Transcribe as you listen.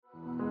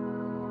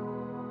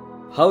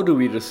How do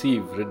we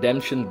receive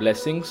redemption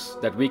blessings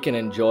that we can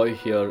enjoy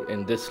here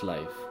in this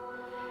life?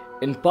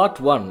 In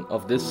part 1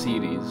 of this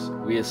series,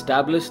 we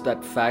established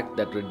that fact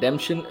that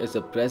redemption is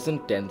a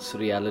present tense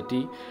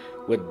reality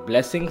with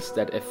blessings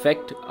that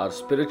affect our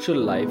spiritual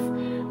life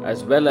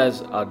as well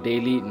as our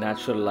daily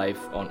natural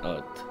life on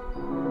earth.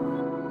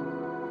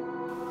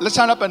 Let's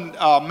stand up and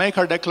make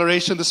our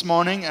declaration this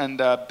morning, and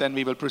then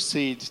we will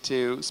proceed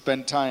to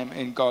spend time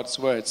in God's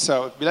Word.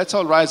 So let's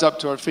all rise up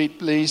to our feet,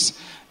 please.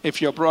 If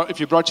you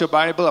brought your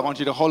Bible, I want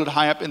you to hold it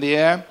high up in the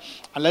air.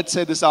 And let's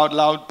say this out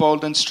loud,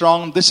 bold and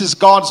strong. This is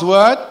God's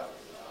Word.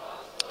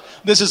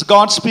 This is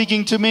God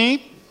speaking to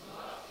me.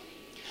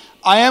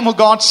 I am who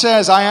God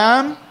says I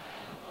am.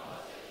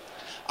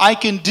 I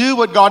can do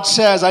what God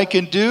says I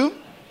can do.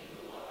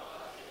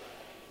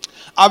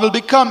 I will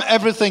become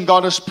everything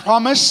God has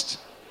promised.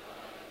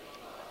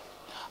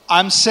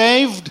 I'm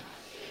saved,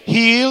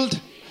 healed,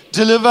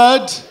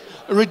 delivered,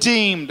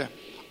 redeemed.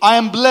 I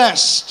am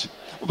blessed,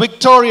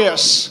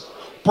 victorious,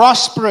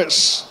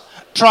 prosperous,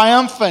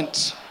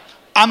 triumphant.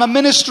 I'm a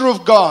minister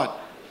of God,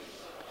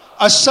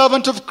 a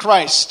servant of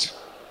Christ,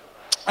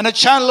 and a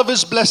channel of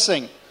His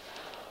blessing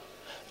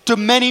to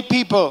many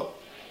people.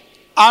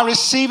 I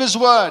receive His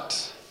word.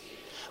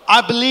 I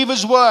believe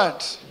His word.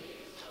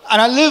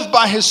 And I live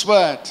by His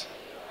word.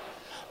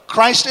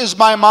 Christ is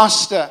my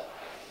master.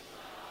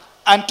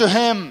 And to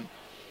Him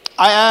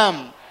I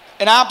am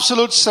in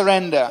absolute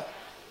surrender.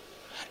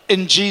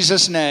 In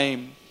Jesus'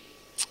 name,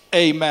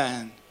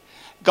 amen.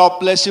 God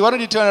bless you. Why don't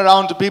you turn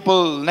around to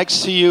people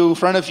next to you, in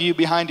front of you,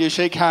 behind you,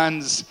 shake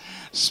hands,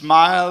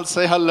 smile,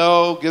 say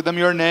hello, give them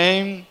your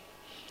name.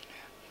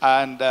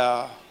 And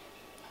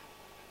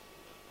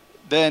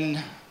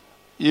then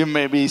you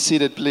may be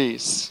seated,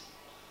 please.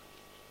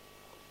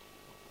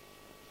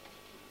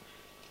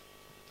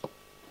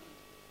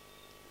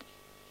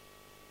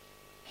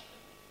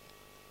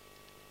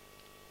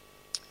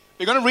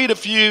 We're going to read a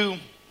few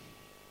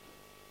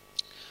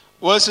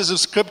verses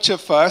of Scripture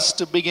first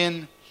to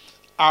begin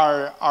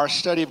our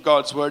study of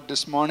God's Word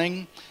this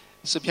morning.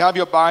 So if you have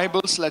your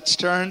Bibles, let's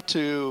turn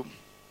to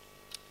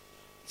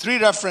 3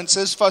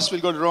 references. First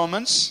we'll go to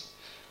Romans,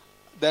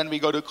 then we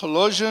go to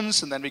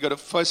Colossians, and then we go to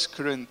 1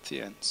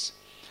 Corinthians.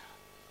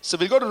 So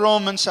we'll go to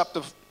Romans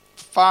chapter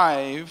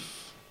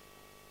 5,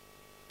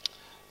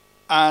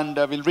 and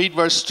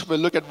we'll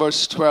look at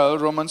verse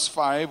 12, Romans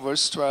 5,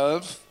 verse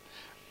 12.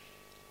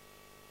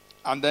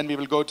 And then we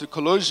will go to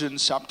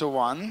Colossians chapter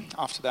 1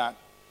 after that.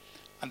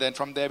 And then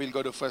from there we'll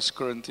go to 1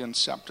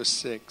 Corinthians chapter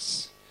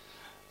 6.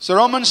 So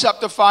Romans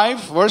chapter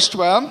 5 verse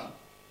 12.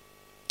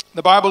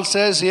 The Bible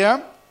says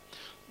here,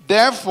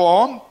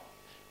 therefore,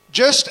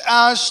 just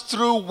as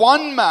through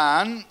one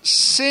man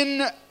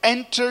sin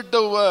entered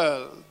the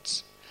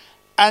world,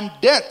 and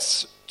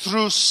death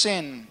through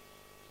sin,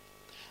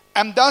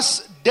 and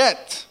thus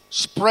death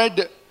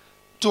spread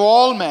to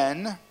all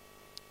men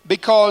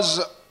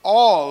because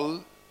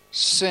all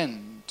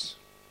sinned.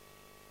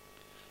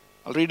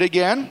 I'll read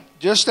again.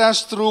 Just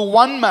as through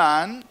one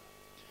man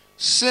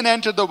sin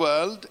entered the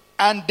world,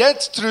 and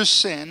death through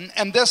sin,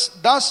 and thus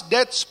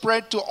death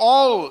spread to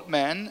all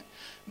men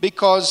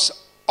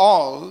because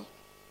all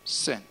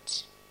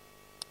sinned.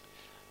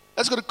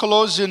 Let's go to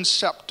Colossians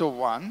chapter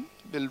 1.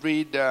 We'll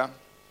read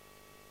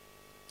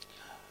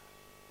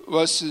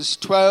verses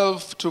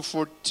 12 to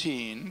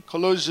 14.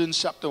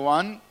 Colossians chapter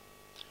 1,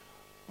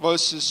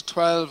 verses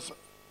 12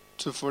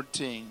 to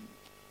 14.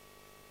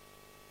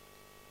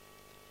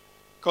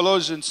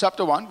 Colossians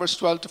chapter 1, verse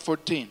 12 to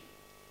 14.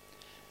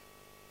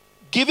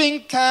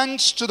 Giving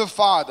thanks to the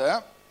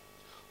Father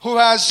who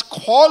has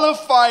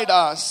qualified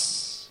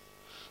us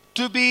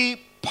to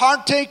be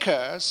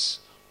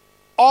partakers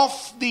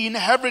of the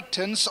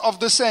inheritance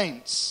of the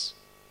saints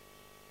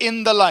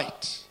in the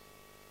light.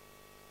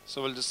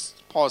 So we'll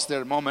just pause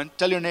there a moment.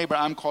 Tell your neighbor,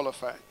 I'm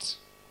qualified.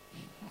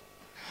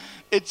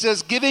 It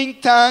says, giving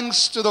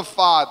thanks to the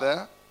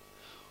Father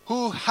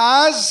who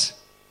has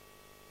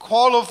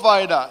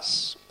qualified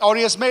us, or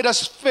He has made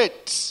us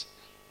fit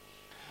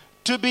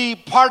to be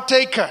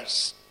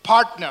partakers,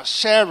 partners,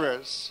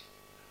 sharers,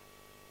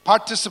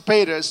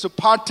 participators, to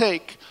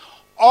partake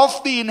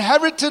of the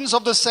inheritance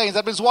of the saints.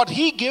 That means what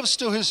He gives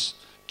to His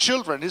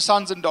children, His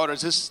sons and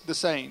daughters, the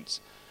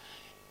saints.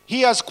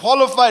 He has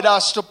qualified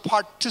us to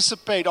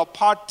participate or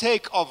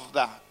partake of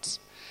that.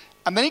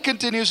 And then He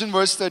continues in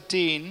verse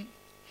 13.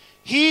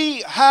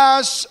 He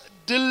has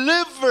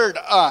delivered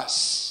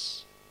us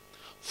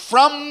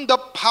from the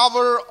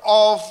power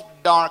of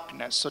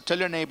darkness. So tell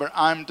your neighbor,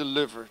 I'm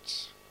delivered.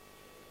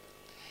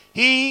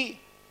 He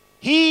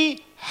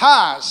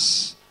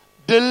has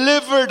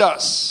delivered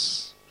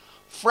us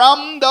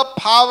from the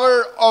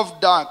power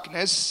of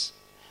darkness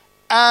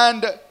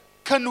and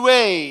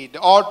conveyed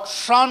or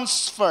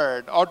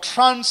transferred or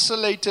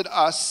translated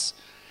us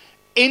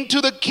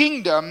into the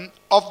kingdom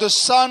of the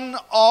Son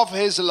of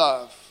His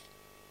love,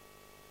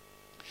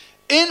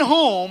 in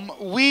whom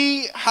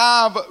we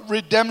have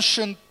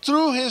redemption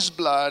through His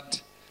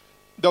blood,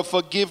 the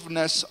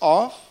forgiveness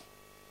of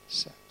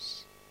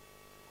sins.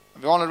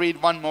 We want to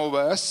read one more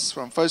verse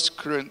from 1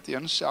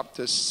 Corinthians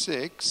chapter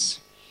 6,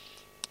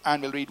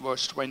 and we'll read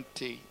verse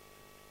 20.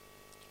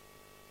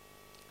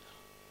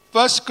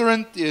 1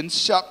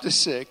 Corinthians chapter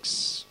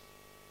 6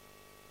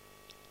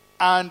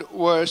 and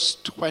verse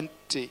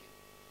 20.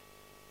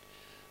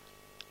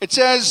 It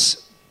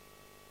says,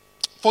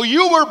 "For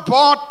you were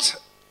bought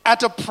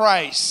at a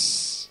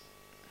price."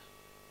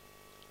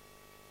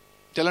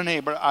 Tell a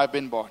neighbor, I've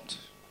been bought.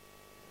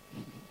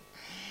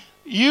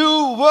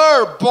 You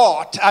were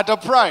bought at a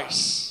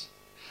price.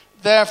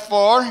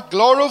 Therefore,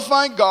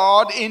 glorify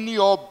God in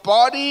your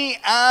body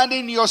and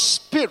in your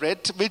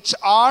spirit, which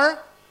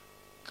are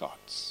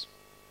God's.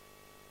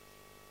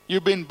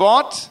 You've been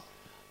bought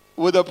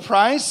with a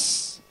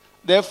price.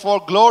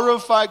 Therefore,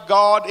 glorify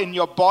God in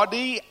your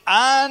body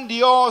and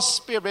your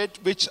spirit,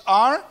 which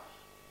are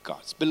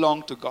God's,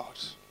 belong to God.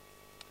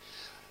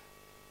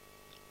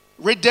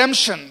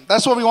 Redemption.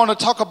 That's what we want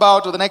to talk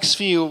about for the next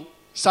few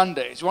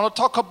Sundays. We want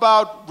to talk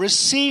about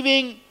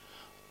receiving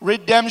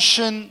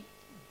redemption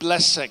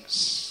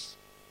blessings.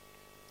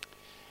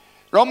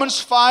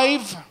 Romans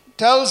 5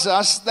 tells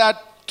us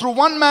that through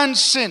one man's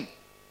sin,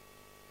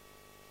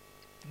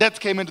 death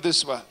came into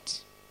this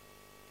world.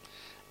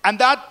 And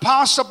that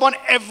passed upon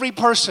every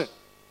person.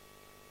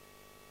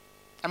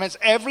 I mean,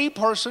 every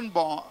person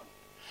born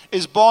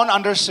is born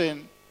under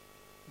sin,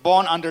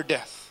 born under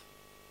death.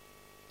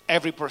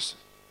 Every person.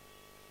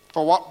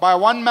 For by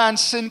one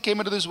man's sin came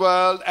into this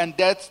world, and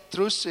death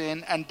through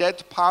sin, and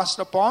death passed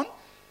upon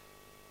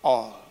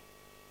all.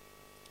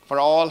 For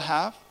all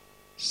have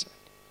sinned.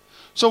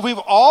 So we've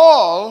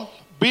all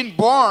been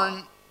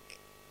born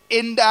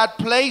in that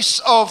place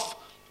of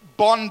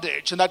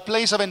bondage, in that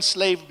place of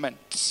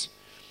enslavement,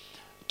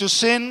 to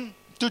sin,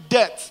 to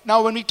death.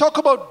 Now when we talk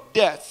about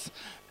death,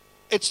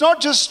 it's not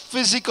just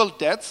physical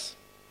death,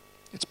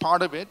 it's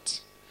part of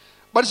it.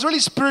 But it's really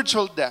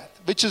spiritual death,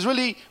 which is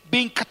really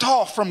being cut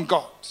off from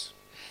God.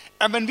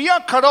 And when we are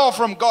cut off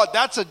from God,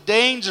 that's a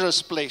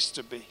dangerous place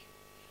to be.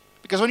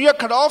 Because when you are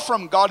cut off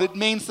from God, it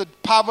means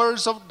that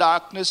powers of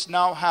darkness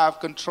now have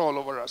control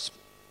over us,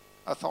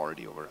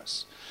 authority over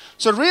us.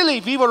 So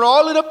really, we were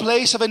all in a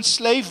place of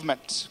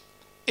enslavement,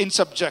 in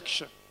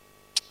subjection.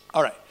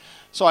 All right.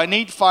 So I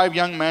need 5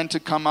 young men to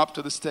come up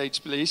to the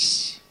stage,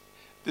 please.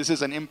 This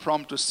is an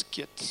impromptu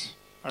skit.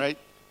 All right.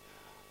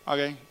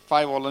 Okay.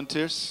 5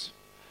 volunteers.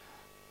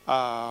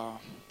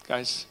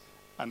 Guys,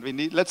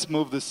 and let's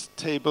move this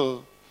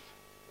table,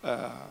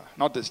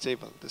 not this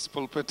table, this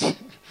pulpit.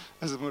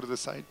 Let's move to the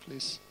side,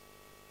 please.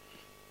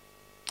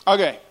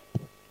 Okay,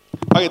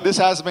 this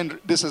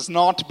has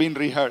not been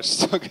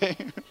rehearsed, okay?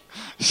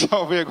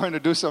 So we are going to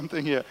do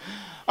something here.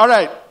 All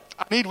right,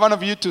 I need one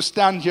of you to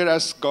stand here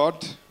as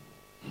God.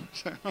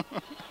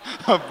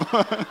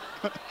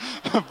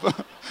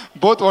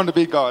 Both want to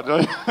be God,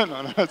 right?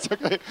 No, that's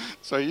okay.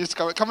 So you just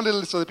come a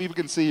little so that people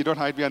can see you. Don't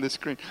hide behind the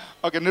screen.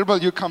 Okay,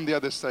 Nirmal, you come the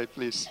other side,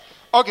 please.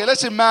 Okay,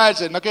 let's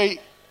imagine. Okay,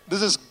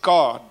 this is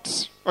God.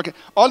 Okay,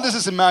 all this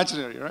is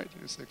imaginary, right?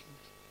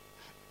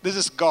 This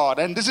is God,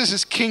 and this is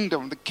His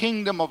kingdom, the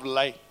kingdom of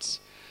light.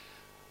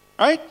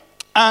 Right?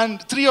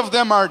 And 3 of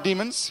them are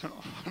demons.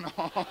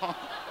 No.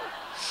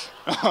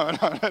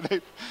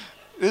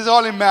 This is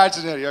all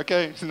imaginary,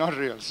 okay? It's not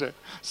real.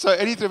 So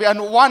any 3,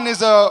 and 1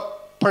 is a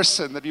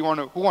person that who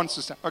wants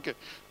to stand. Okay,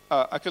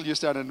 Akhil, you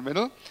stand in the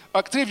middle.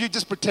 3 of you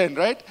just pretend,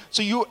 right?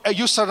 So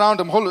you surround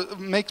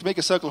them, make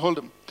a circle, hold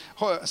them.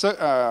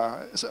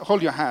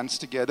 Hold your hands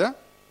together.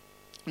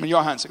 I mean,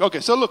 your hands.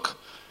 Okay, so look,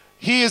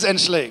 he is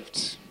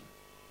enslaved.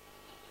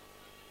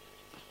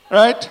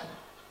 Right?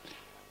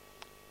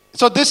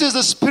 So this is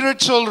the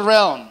spiritual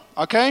realm,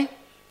 okay?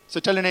 So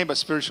tell your neighbor,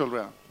 spiritual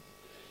realm.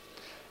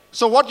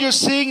 So what you're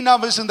seeing now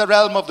is in the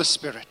realm of the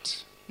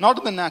spirit, not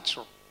in the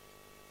natural.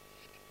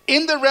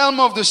 In the realm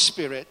of the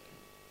spirit,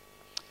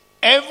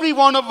 every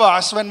one of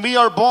us, when we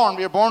are born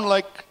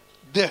like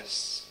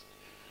this.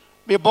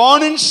 We are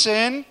born in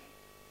sin,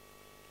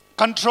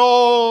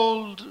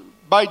 controlled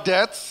by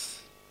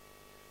death,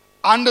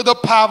 under the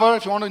power.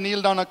 If you want to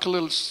kneel down,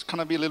 it's going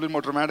to be a little bit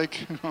more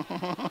dramatic.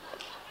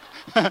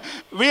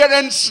 We are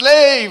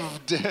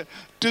enslaved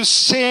to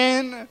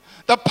sin,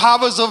 the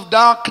powers of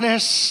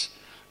darkness,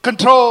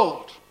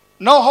 controlled.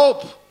 No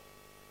hope.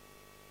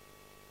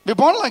 We're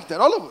born like that,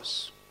 all of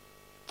us.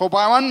 For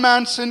by one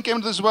man sin came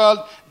into this world,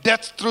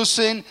 death through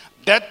sin,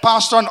 death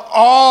passed on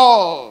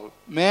all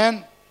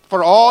men,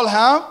 for all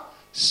have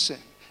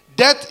sinned.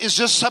 Death is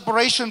just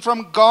separation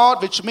from God,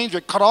 which means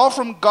we're cut off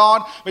from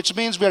God, which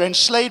means we're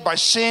enslaved by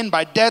sin,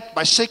 by death,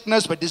 by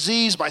sickness, by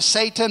disease, by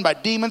Satan, by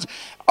demons.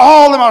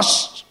 All of them are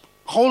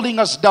holding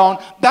us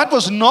down. That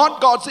was not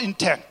God's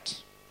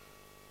intent.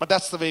 But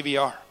that's the way we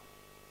are.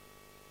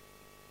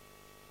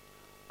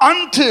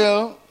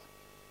 Until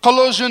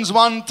Colossians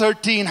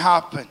 1:13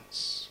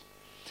 happens.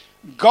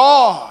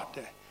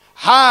 God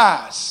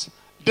has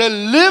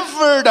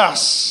delivered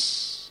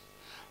us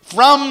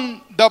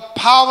from the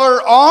power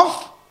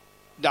of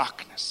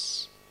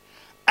darkness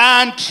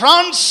and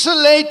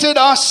translated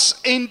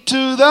us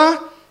into the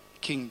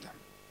kingdom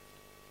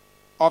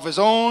of His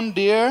own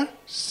dear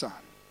Son,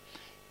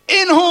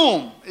 In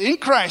whom, in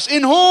Christ,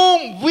 in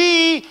whom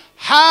we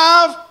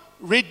have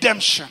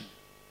redemption.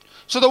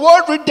 So the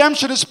word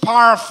redemption is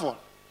powerful.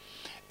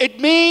 It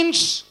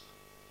means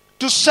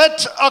to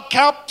set a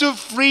captive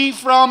free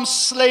from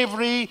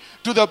slavery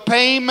to the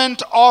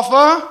payment of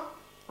a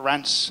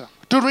ransom.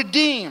 To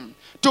redeem,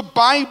 to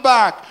buy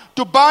back,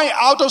 to buy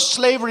out of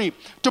slavery,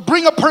 to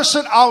bring a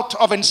person out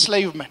of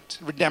enslavement.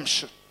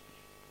 Redemption.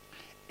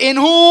 In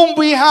whom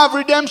we have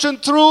redemption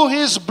through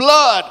his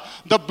blood.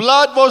 The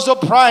blood was the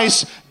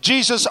price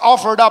Jesus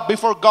offered up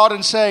before God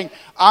and saying,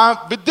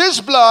 with this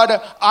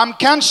blood, I'm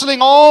canceling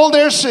all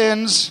their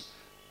sins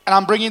and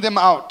I'm bringing them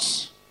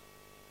out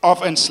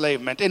of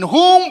enslavement. In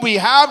whom we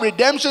have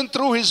redemption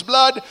through his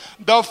blood,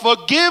 the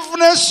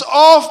forgiveness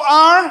of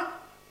our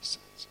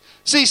sins.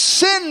 See,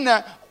 sin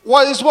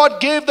is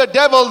what gave the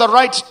devil the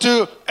right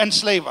to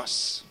enslave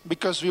us.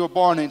 Because we were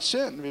born in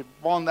sin. We were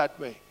born that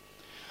way.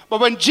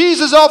 But when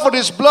Jesus offered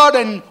his blood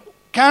and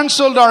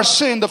canceled our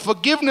sin, the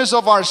forgiveness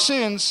of our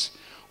sins,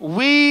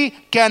 we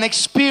can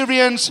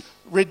experience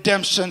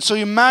redemption. So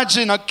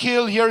imagine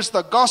Akhil hears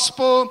the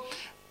gospel.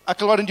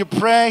 Akhil, why don't you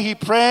pray? He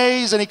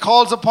prays and he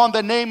calls upon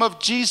the name of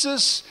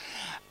Jesus.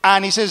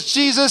 And he says,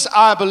 Jesus,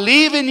 I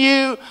believe in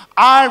you.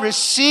 I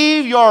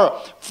receive your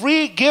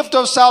free gift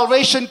of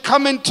salvation.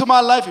 Come into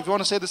my life. If you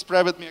want to say this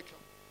prayer with me,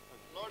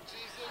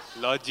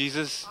 Akhil. Lord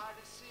Jesus,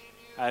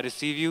 I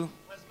receive you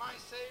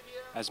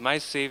as my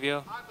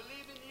Savior.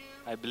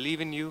 I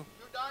believe in you.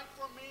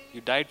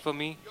 You died for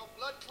me.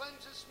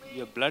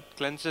 Your blood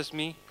cleanses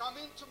me.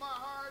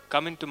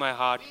 Come into my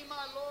heart.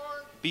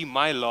 Be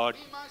my Lord.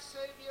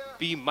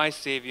 Be my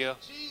Savior.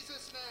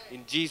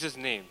 In Jesus'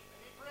 name.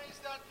 He prays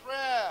that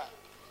prayer.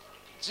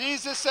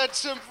 Jesus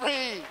sets him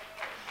free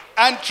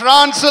and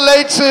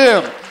translates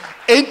him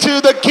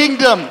into the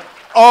kingdom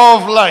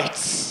of light.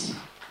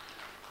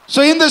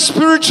 So in the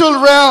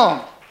spiritual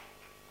realm,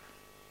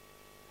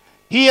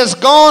 he has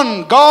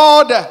gone.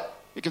 God,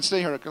 you can stay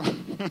here.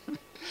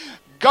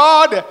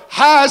 God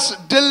has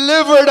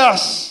delivered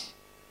us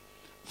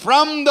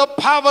from the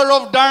power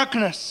of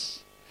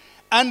darkness,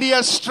 and he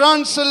has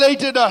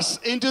translated us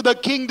into the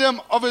kingdom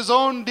of his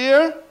own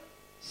dear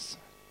Son.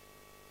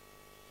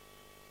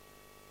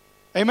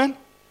 Amen.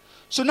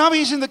 So now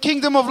he's in the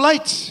kingdom of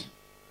light.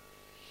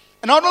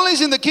 And not only is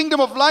he in the kingdom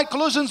of light,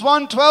 Colossians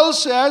 1:12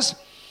 says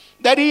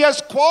that he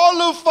has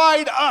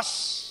qualified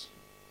us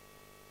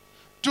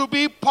to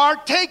be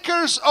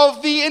partakers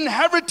of the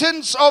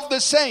inheritance of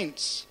the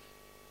saints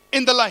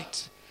in the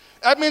light.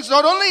 That means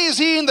not only is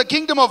he in the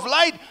kingdom of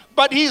light,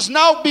 but he is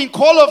now being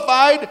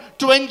qualified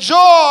to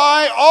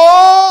enjoy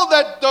all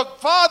that the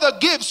Father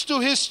gives to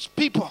his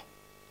people.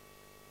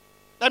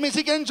 That means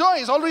he can enjoy.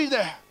 He's already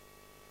there.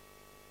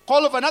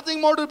 Qualified.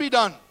 Nothing more to be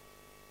done.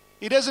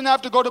 He doesn't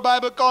have to go to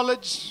Bible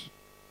college.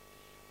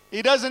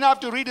 He doesn't have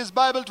to read his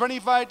Bible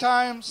 25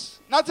 times.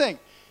 Nothing.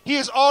 He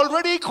is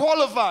already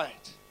qualified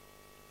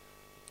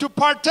to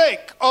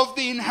partake of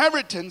the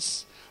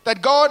inheritance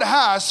that God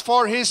has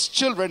for his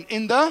children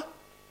in the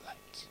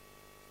light.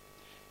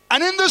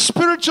 And in the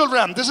spiritual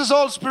realm, this is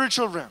all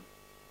spiritual realm.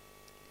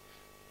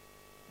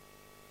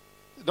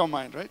 Don't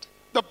mind, right?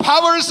 The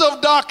powers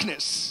of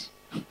darkness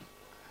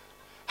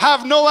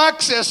have no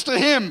access to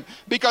him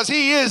because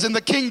he is in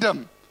the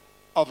kingdom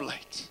of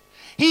light.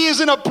 He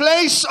is in a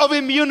place of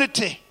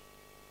immunity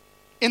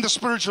in the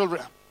spiritual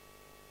realm.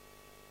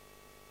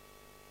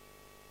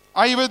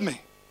 Are you with me?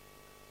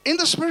 In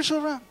the spiritual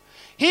realm.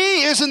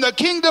 He is in the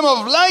kingdom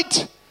of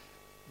light.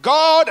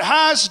 God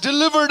has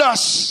delivered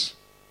us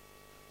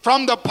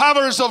from the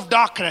powers of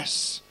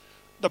darkness.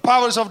 The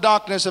powers of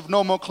darkness have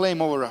no more claim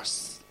over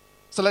us.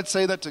 So let's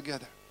say that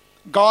together.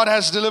 God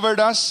has delivered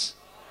us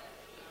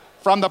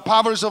from the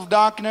powers of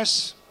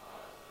darkness,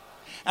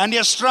 and he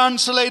has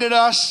translated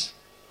us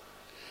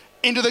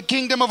into the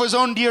kingdom of his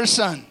own dear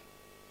Son.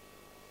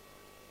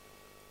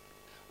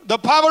 The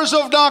powers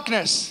of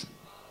darkness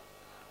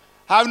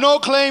have no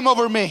claim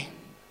over me,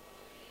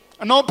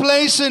 no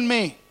place in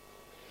me,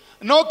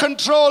 no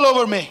control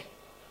over me.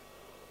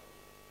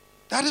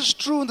 That is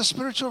true in the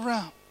spiritual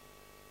realm.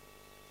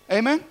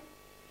 Amen?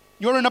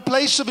 You're in a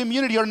place of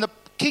immunity. You're in the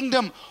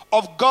kingdom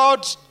of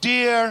God's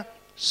dear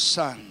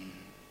Son.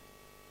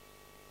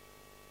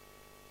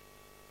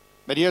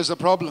 But here's the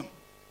problem.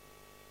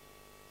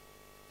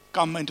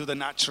 Come into the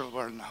natural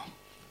world now.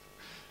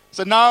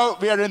 So now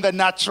we are in the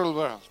natural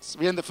world.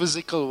 We are in the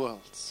physical world.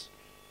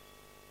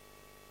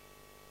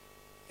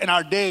 In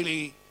our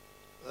daily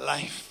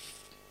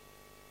life,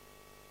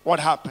 what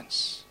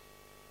happens?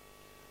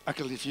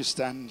 Akhil, if you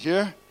stand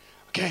here.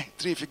 Okay,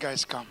 3 of you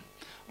guys come.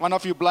 One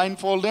of you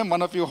blindfold him,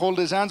 one of you hold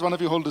his hands, one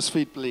of you hold his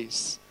feet,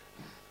 please.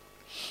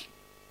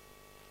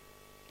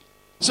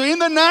 So in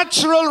the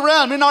natural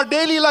realm, in our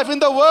daily life, in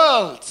the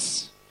world,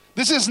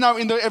 this is now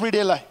in the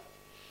everyday life.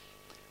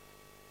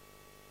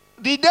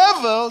 The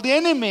devil, the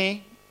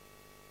enemy,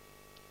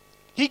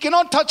 he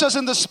cannot touch us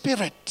in the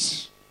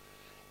spirit.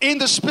 In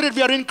the spirit,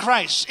 we are in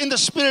Christ. In the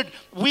spirit,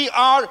 we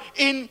are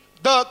in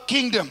the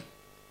kingdom.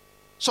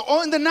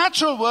 So in the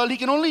natural world, he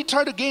can only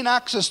try to gain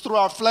access through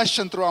our flesh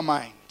and through our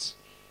minds.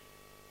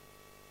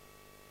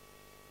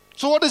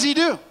 So what does he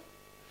do?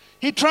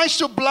 He tries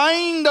to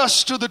blind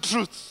us to the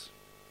truth.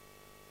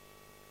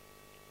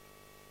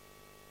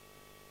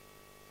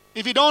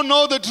 If you don't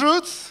know the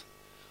truth,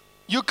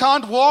 you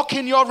can't walk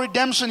in your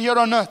redemption here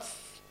on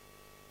earth.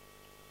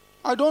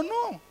 I don't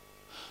know.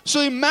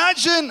 So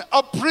imagine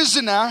a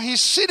prisoner.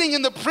 He's sitting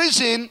in the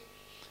prison,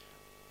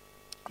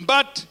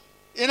 but,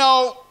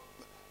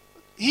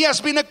 he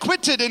has been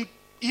acquitted.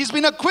 He's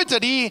been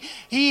acquitted.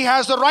 He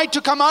has the right to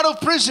come out of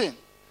prison.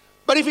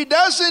 But if he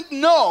doesn't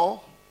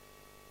know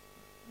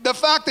the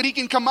fact that he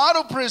can come out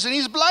of prison,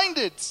 he's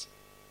blinded.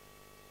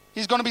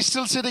 He's going to be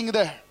still sitting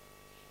there.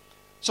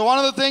 So one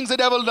of the things the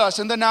devil does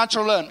in the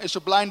natural realm is to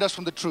blind us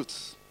from the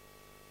truth.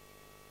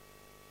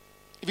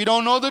 If you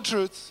don't know the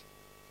truth,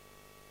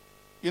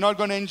 you're not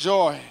going to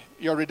enjoy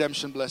your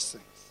redemption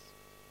blessings.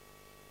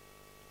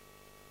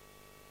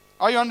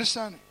 Are you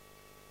understanding?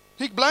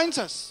 He blinds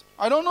us.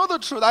 I don't know the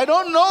truth. I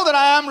don't know that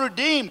I am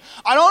redeemed.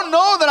 I don't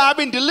know that I've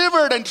been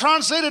delivered and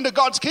translated into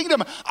God's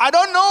kingdom. I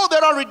don't know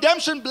there are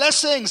redemption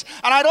blessings,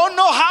 and I don't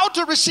know how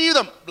to receive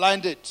them.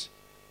 Blinded.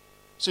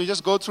 So you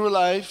just go through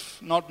life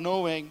not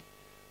knowing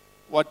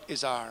what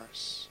is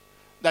ours.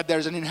 That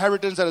there's an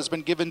inheritance that has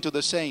been given to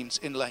the saints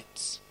in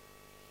lights.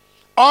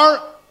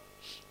 Or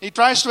he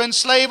tries to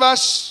enslave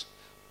us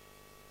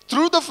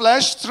through the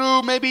flesh,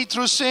 maybe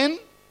through sin.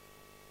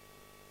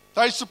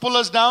 Tries to pull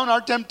us down,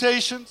 our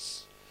temptations.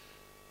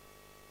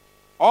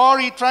 Or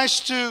he tries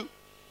to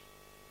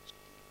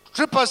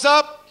trip us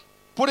up,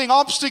 putting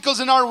obstacles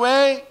in our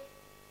way,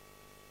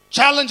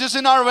 challenges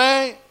in our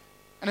way.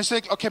 And it's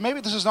like, okay, maybe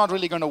this is not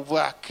really going to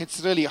work.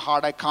 It's really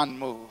hard. I can't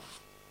move.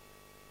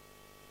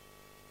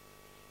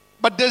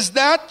 But does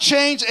that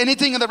change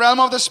anything in the realm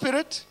of the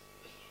Spirit?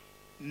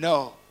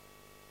 No.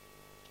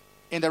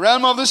 In the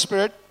realm of the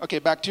Spirit, okay,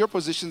 back to your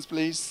positions,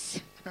 please.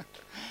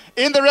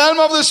 In the realm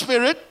of the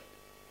Spirit,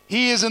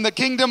 he is in the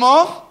kingdom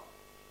of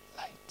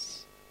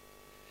light.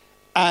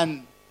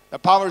 And the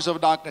powers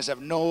of darkness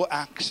have no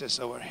access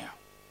over him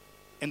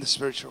in the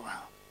spiritual realm.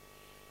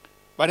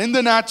 But in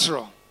the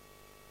natural,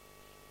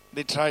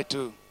 they try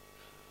to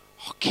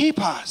keep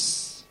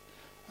us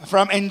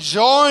from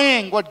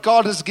enjoying what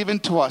God has given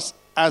to us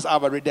as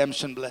our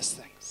redemption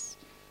blessings.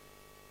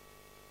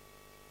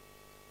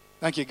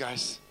 Thank you,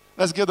 guys.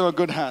 Let's give them a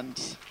good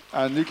hand.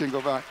 And you can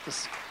go back.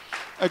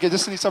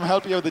 Just need some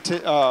help here with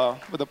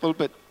the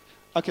pulpit.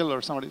 Akhil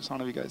or some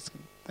of you guys.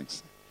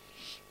 Thanks.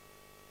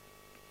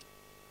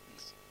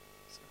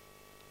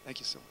 Thank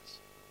you so much.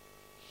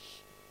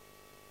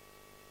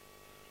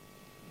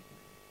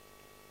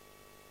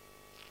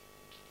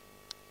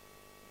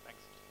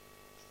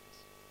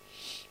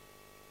 Thanks.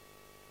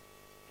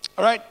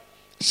 All right.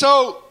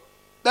 So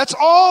that's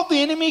all the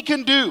enemy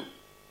can do.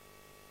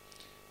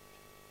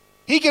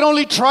 He can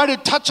only try to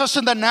touch us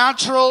in the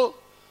natural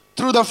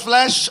through the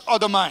flesh or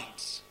the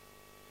mind.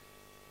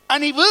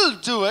 And he will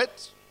do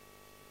it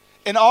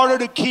in order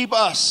to keep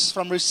us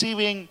from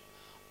receiving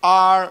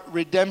our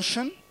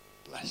redemption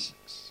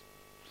blessings.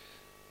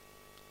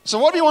 So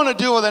what we want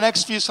to do over the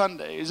next few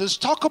Sundays is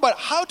talk about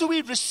how do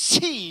we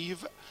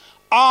receive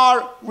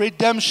our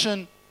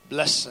redemption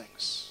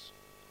blessings.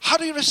 How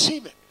do you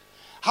receive it?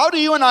 How do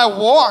you and I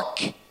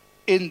walk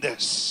in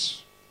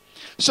this?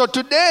 So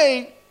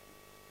today,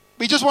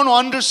 we just want to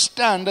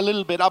understand a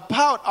little bit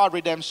about our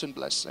redemption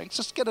blessings.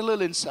 Just get a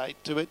little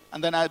insight to it,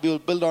 and then we will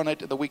build on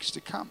it in the weeks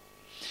to come.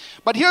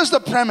 But here's the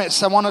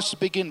premise I want us to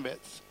begin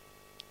with.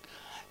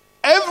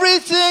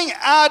 Everything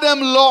Adam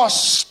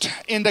lost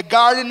in the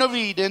Garden of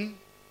Eden,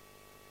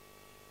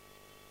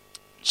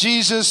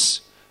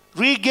 Jesus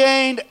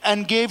regained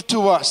and gave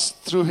to us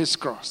through his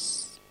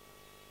cross.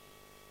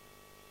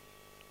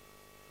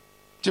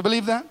 Do you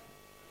believe that?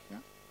 Yeah.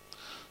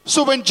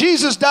 So when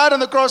Jesus died on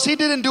the cross, he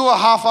didn't do a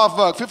half-half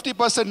work.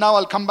 50% now,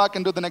 I'll come back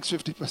and do the next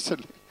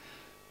 50%.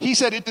 He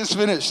said it is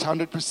finished,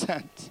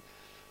 100%.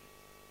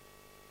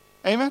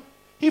 Amen?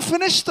 He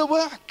finished the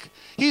work.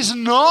 He's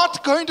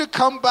not going to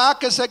come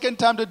back a second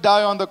time to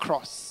die on the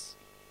cross.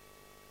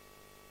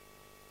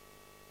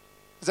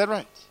 Is that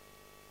right?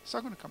 He's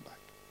not going to come back.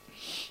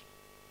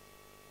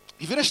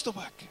 He finished the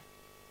work.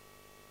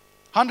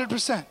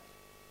 100%.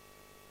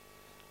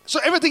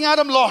 So everything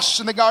Adam lost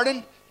in the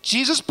garden,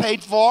 Jesus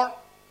paid for.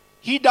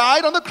 He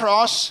died on the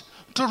cross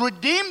to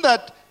redeem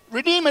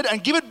it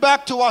and give it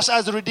back to us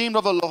as the redeemed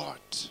of the Lord.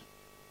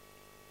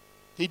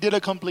 He did a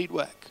complete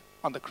work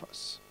on the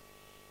cross.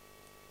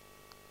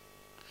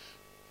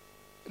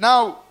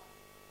 Now,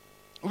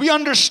 we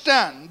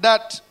understand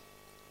that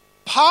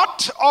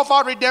part of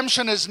our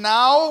redemption is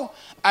now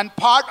and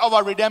part of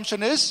our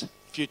redemption is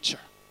future.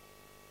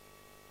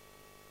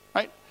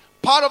 Right?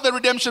 Part of the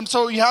redemption,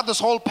 so you have this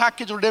whole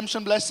package of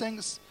redemption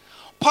blessings.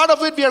 Part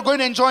of it we are going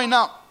to enjoy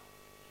now.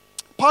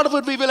 Part of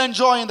it we will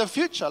enjoy in the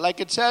future. Like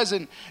it says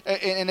in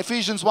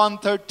Ephesians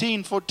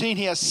 1:13, 14,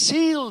 he has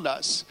sealed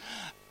us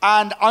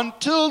and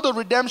until the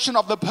redemption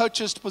of the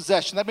purchased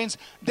possession. That means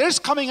there's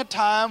coming a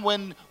time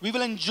when we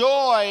will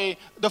enjoy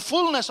the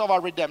fullness of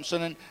our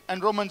redemption.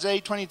 And Romans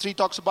 8:23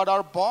 talks about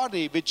our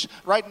body, which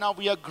right now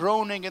we are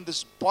groaning in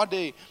this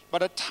body,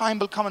 but a time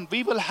will come and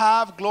we will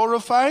have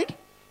glorified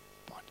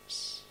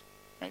bodies.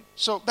 Right?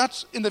 So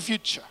that's in the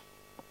future,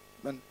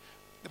 when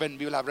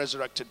we will have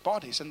resurrected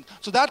bodies. And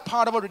so that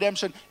part of our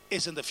redemption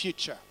is in the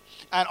future.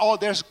 And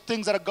there's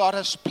things that God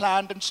has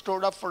planned and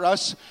stored up for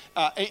us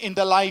in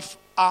the life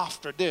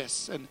after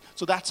this. And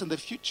so that's in the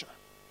future.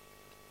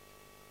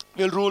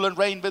 We'll rule and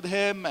reign with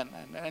him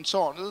and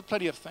so on. There's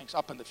plenty of things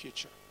up in the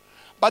future.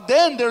 But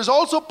then there's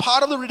also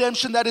part of the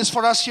redemption that is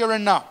for us here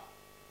and now.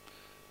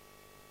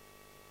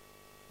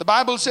 The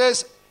Bible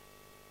says,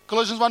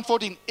 Colossians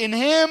 1:14, in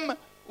him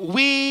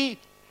we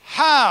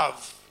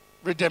have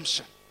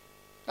redemption.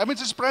 That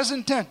means it's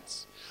present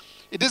tense.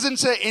 It doesn't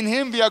say in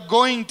him we are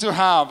going to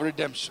have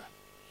redemption.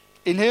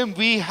 In him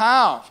we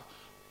have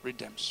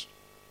redemption.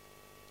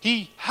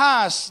 He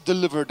has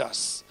delivered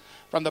us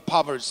from the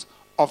powers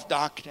of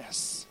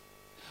darkness.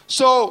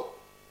 So,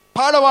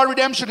 part of our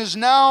redemption is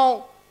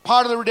now,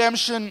 part of the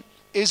redemption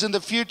is in the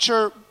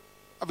future.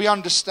 We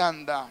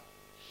understand that.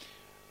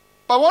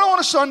 But what I want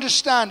us to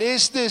understand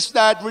is this,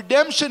 that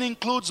redemption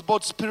includes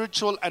both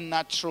spiritual and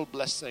natural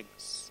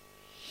blessings.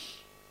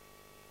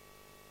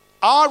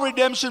 Our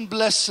redemption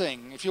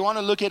blessing, if you want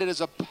to look at it as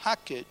a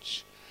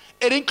package,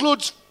 it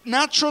includes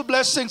natural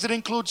blessings, it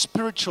includes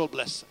spiritual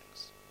blessings.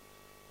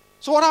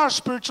 So what are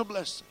spiritual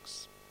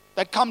blessings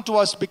that come to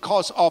us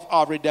because of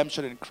our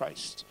redemption in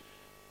Christ?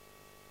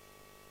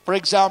 For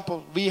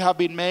example, we have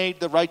been made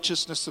the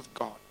righteousness of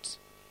God.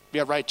 We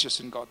are righteous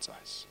in God's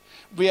eyes.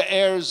 We are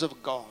heirs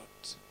of God.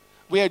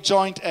 We are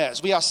joint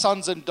heirs. We are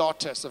sons and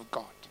daughters of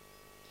God.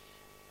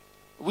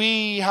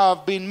 We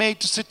have been made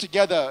to sit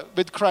together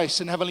with Christ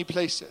in heavenly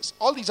places.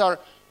 All these are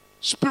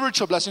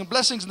spiritual blessings,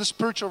 blessings in the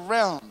spiritual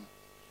realm.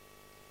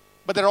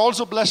 But there are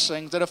also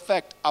blessings that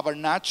affect our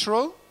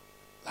natural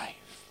life.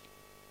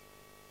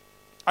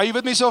 Are you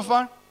with me so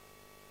far?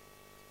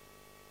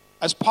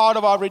 As part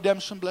of our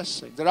redemption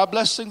blessing, there are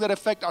blessings that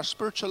affect our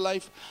spiritual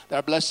life. There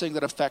are blessings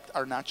that affect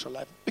our natural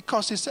life.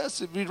 Because he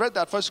says, we read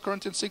that, 1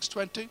 Corinthians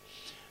 6:20,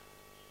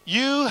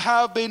 you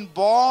have been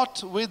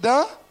bought with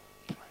a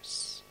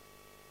price.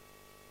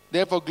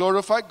 Therefore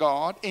glorify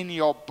God in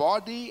your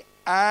body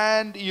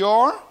and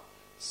your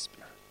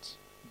spirit.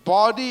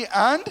 Body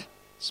and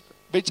spirit,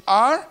 which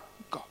are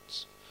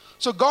God's.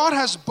 So God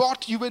has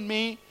bought you and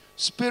me,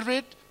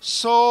 spirit,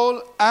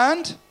 soul,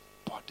 and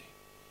body.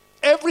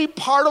 Every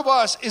part of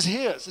us is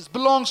his. It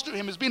belongs to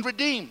him. It's been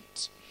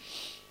redeemed.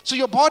 So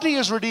your body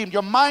is redeemed.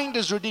 Your mind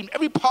is redeemed.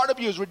 Every part of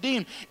you is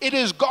redeemed. It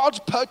is God's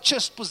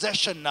purchased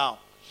possession now.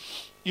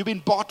 You've been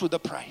bought with a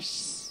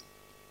price.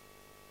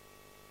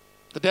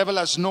 The devil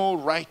has no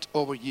right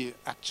over you,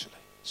 actually.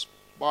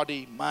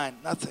 Body, mind,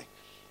 nothing.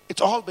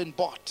 It's all been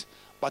bought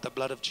by the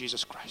blood of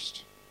Jesus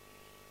Christ.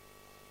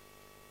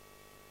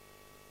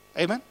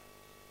 Amen?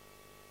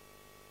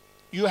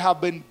 You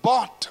have been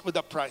bought with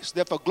a price.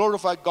 Therefore,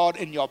 glorify God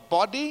in your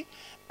body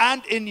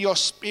and in your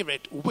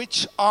spirit,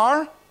 which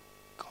are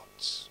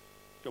God's.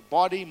 Your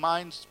body,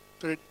 mind,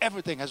 spirit,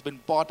 everything has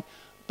been bought,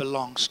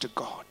 belongs to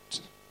God.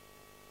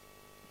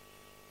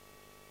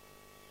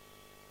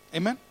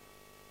 Amen?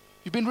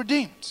 You've been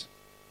redeemed.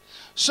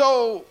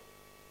 So,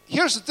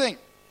 here's the thing.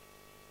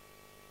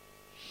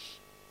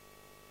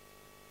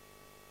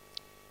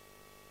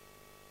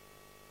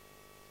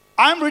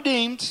 I'm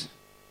redeemed.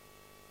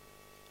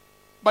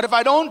 But if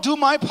I don't do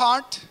my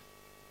part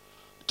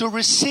to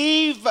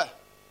receive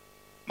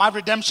my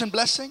redemption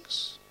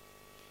blessings,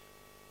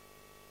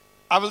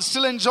 I will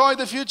still enjoy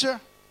the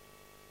future.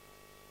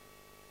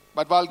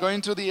 But while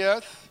going through the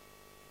earth,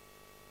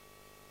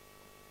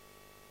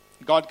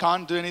 God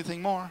can't do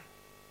anything more.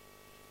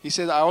 He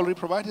says, I already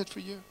provided for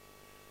you.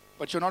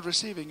 But you're not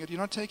receiving it. You're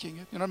not taking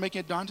it. You're not making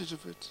advantage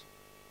of it.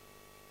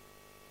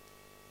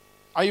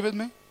 Are you with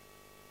me?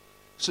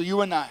 So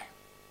you and I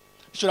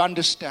should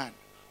understand,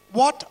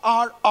 what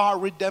are our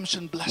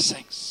redemption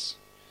blessings?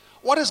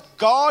 What has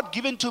God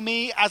given to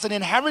me as an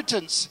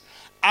inheritance,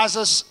 as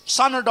a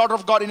son or daughter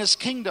of God in his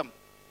kingdom?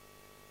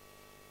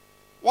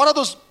 What are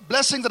those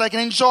blessings that I can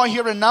enjoy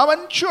here and now?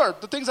 And sure,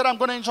 the things that I'm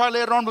going to enjoy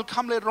later on will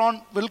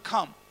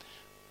come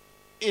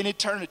in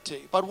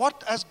eternity. But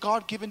what has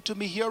God given to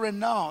me here and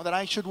now that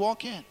I should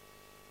walk in?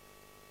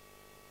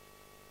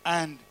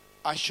 And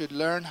I should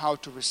learn how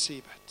to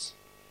receive it.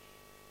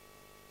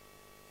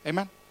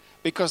 Amen?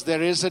 Because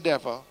there is a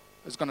devil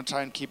who's going to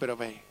try and keep it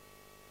away.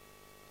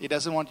 He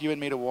doesn't want you and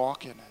me to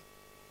walk in it.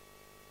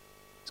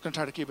 He's going to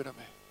try to keep it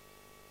away.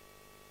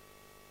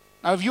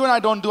 Now, if you and I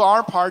don't do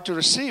our part to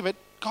receive it,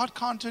 God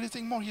can't do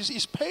anything more.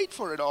 He's paid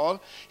for it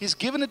all. He's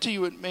given it to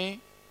you and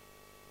me.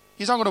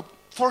 He's not going to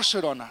force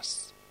it on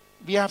us.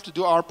 We have to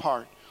do our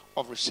part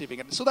of receiving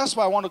it. So that's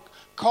why I want to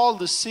call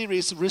this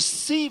series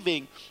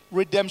Receiving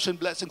Redemption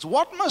Blessings.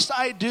 What must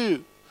I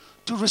do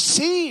to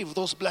receive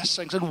those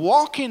blessings and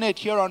walk in it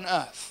here on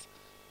earth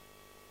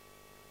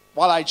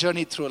while I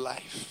journey through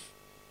life?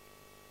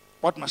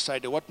 What must I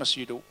do? What must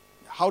you do?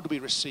 How do we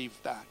receive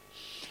that?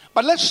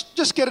 But let's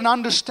just get an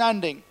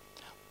understanding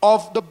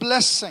of the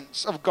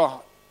blessings of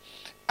God.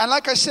 And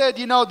like I said,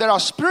 there are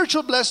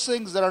spiritual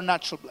blessings, there are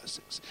natural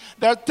blessings.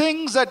 There are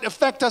things that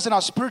affect us in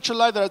our spiritual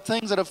life. There are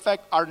things that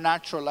affect our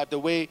natural life, the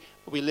way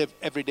we live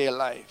everyday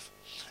life.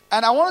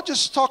 And I want to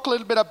just talk a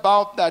little bit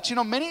about that.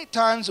 Many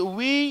times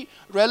we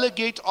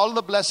relegate all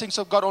the blessings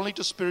of God only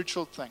to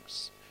spiritual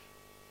things.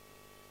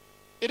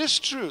 It is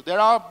true. There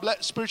are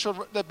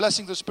the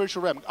blessings of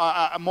spiritual realm,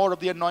 more of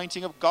the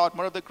anointing of God,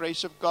 more of the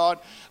grace of God,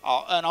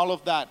 and all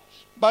of that.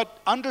 But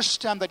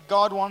understand that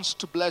God wants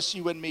to bless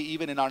you and me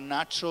even in our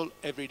natural,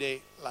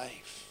 everyday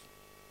life.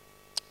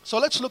 So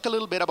let's look a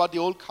little bit about the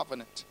Old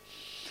Covenant.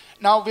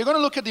 Now, we're going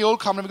to look at the Old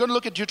Covenant. We're going to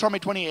look at Deuteronomy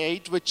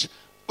 28, which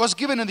was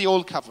given in the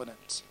Old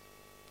Covenant.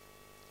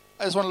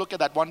 I just want to look at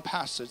that one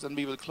passage, and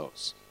we will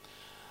close.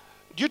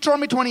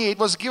 Deuteronomy 28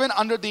 was given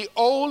under the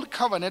Old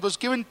Covenant. It was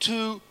given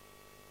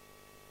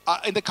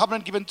in the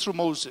covenant given through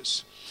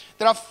Moses.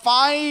 There are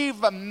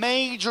 5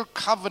 major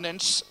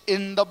covenants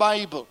in the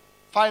Bible.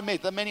 5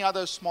 major. There are many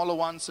other smaller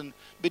ones and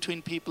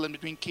between people and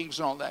between kings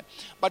and all that.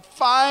 But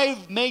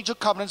 5 major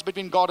covenants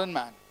between God and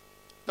man.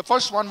 The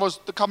first one was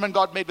the covenant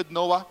God made with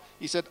Noah.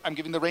 He said, I'm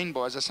giving the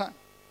rainbow as a sign.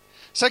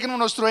 Second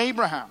one was through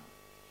Abraham.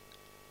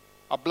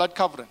 A blood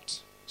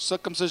covenant.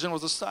 Circumcision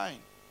was a sign.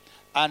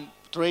 And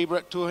to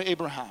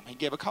Abraham, he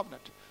gave a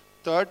covenant.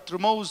 Third, through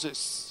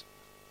Moses.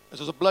 It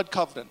was a blood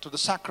covenant, through the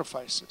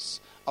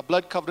sacrifices. A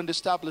blood covenant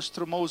established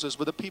through Moses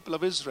with the people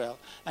of Israel.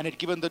 And it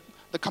given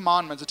the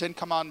commandments, the 10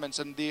 commandments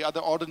and the other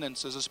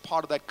ordinances as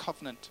part of that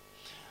covenant.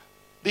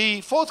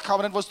 The fourth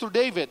covenant was through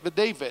David, with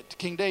David,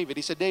 King David.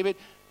 He said, David,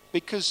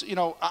 because,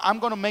 I'm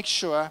going to make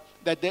sure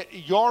that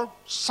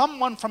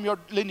someone from your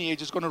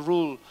lineage is going to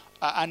rule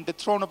and the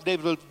throne of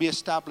David will be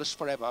established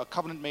forever. A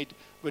covenant made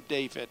with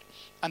David.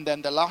 And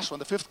then the last one,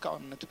 the fifth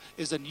covenant,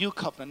 is a new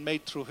covenant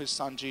made through his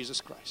son,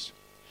 Jesus Christ.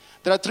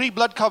 There are 3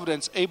 blood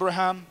covenants: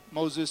 Abraham,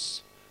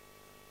 Moses,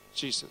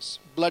 Jesus.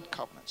 Blood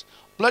covenants.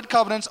 Blood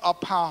covenants are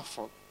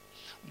powerful.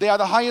 They are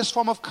the highest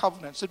form of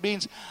covenants. It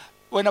means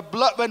when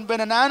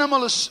an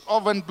animal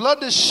when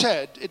blood is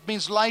shed, it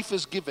means life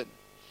is given.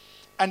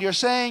 And you're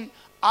saying,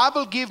 I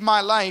will give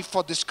my life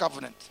for this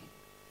covenant.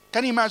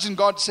 Can you imagine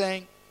God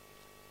saying,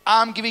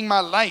 I'm giving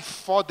my life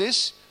for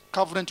this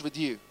covenant with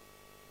you?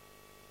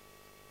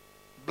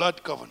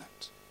 Blood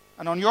covenant.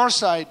 And on your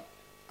side,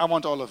 I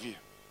want all of you.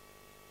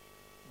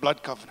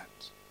 Blood covenant.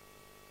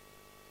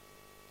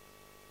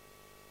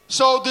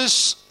 So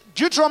this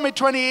Deuteronomy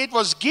 28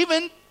 was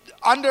given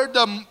under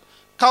the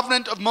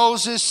covenant of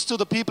Moses to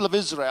the people of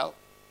Israel.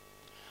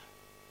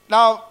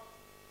 Now,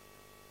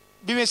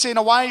 we may say,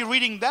 why are you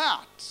reading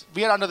that?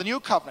 We are under the new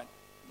covenant.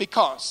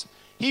 Because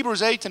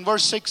Hebrews 8 and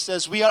verse 6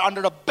 says, we are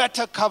under a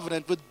better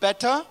covenant with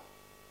better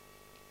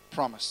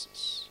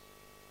promises.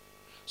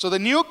 So the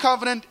new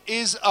covenant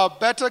is a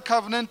better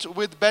covenant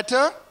with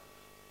better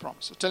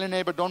promises. Tell your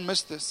neighbor, don't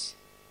miss this.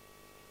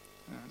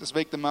 Just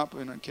wake them up,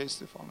 in case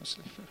they fall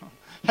asleep.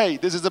 Hey,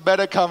 this is a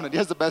better covenant.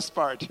 Here's the best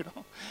part,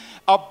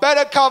 A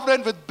better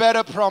covenant with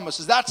better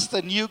promises. That's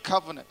the new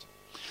covenant.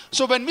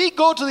 So when we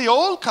go to the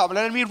old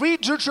covenant and we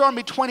read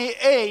Deuteronomy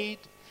 28,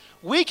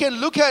 we can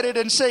look at it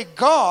and say,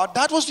 God,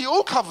 that was the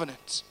old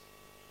covenant.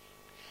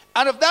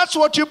 And if that's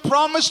what you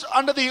promised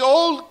under the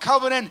old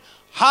covenant,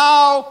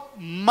 how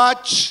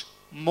much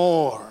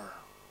more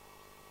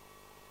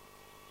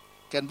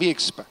can we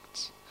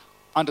expect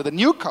under the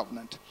new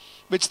covenant,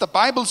 which the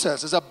Bible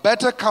says is a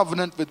better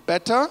covenant with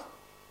better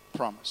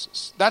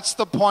promises? That's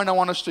the point I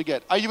want us to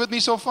get. Are you with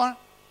me so far?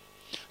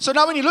 So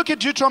now when you look at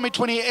Deuteronomy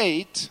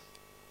 28,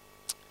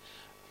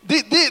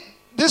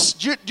 this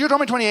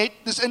Deuteronomy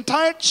 28, this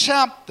entire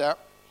chapter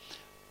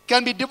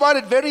can be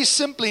divided very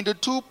simply into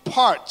 2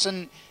 parts.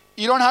 And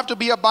you don't have to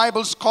be a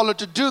Bible scholar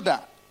to do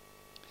that.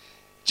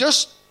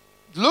 Just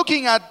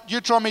looking at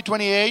Deuteronomy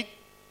 28,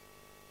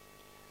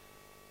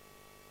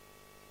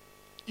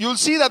 you'll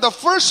see that the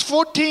first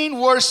 14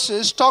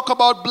 verses talk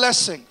about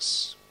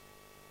blessings.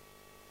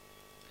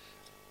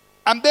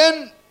 And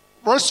then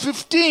verse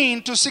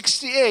 15 to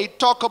 68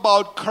 talk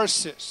about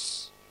curses.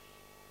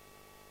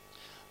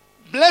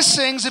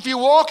 Blessings if you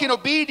walk in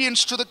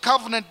obedience to the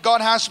covenant God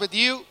has with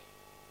you.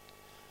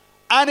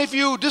 And if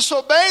you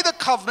disobey the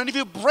covenant, if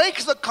you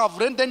break the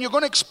covenant, then you're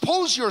going to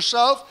expose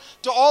yourself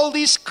to all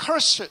these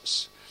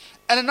curses.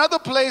 And another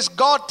place,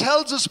 God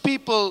tells his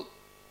people,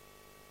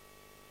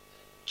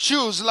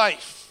 choose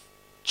life,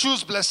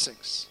 choose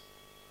blessings.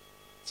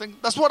 Saying,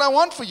 that's what I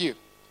want for you.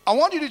 I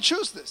want you to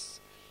choose this.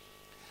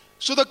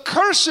 So the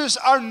curses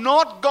are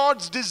not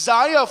God's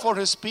desire for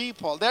his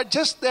people. They're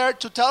just there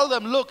to tell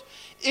them, look,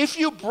 if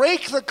you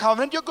break the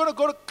covenant, you're going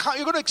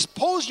to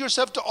expose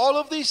yourself to all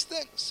of these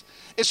things.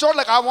 It's not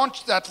like I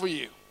want that for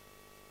you.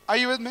 Are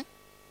you with me?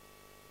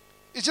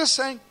 It's just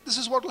saying this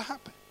is what will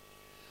happen.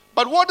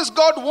 But what does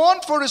God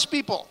want for his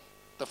people?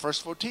 The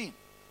first 14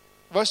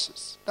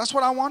 verses. That's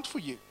what I want for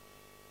you.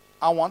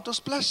 I want those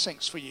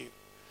blessings for you.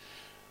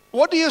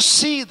 What do you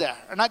see there?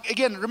 And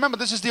again, remember,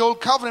 this is the old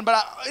covenant,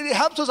 but it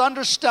helps us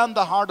understand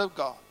the heart of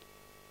God.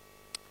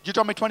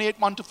 Deuteronomy 28,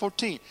 1 to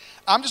 14.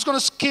 I'm just going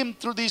to skim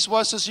through these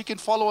verses. You can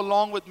follow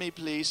along with me,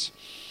 please.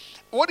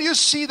 What do you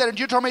see that in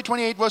Deuteronomy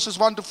 28, verses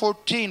 1 to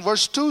 14?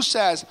 Verse 2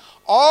 says,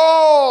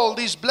 all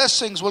these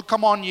blessings will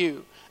come on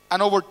you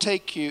and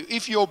overtake you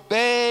if you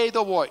obey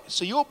the voice.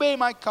 So you obey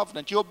my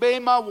covenant, you obey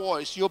my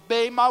voice, you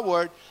obey my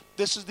word.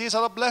 These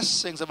are the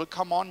blessings that will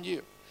come on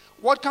you.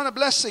 What kind of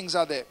blessings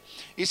are there?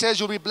 He says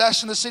you'll be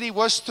blessed in the city.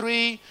 Verse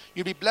 3,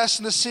 you'll be blessed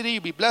in the city,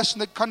 you'll be blessed in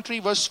the country.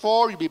 Verse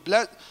 4, you'll be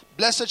blessed.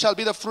 Blessed shall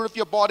be the fruit of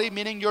your body,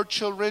 meaning your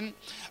children,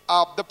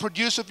 the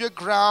produce of your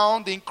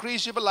ground, the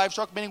increase of your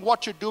livestock, meaning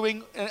what you're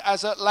doing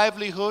as a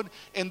livelihood.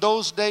 In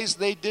those days,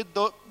 they did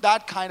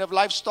that kind of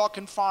livestock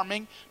and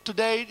farming.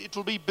 Today, it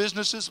will be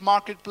businesses,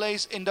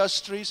 marketplace,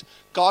 industries.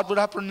 God would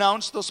have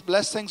pronounced those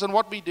blessings on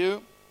what we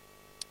do.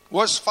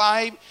 Verse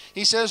 5,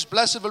 he says,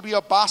 blessed will be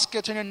your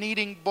basket and your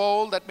kneading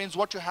bowl. That means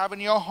what you have in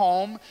your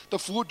home, the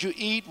food you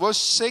eat. Verse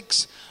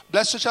 6,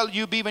 blessed shall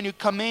you be when you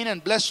come in,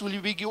 and blessed will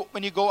you be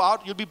when you go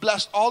out. You'll be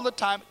blessed all the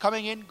time,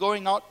 coming in,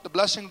 going out. The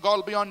blessing of God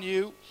will be on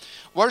you.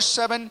 Verse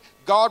 7,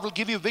 God will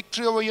give you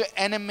victory over your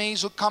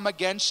enemies who come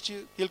against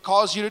you. He'll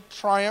cause you to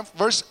triumph.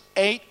 Verse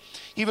 8,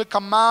 he will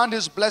command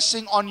his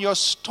blessing on your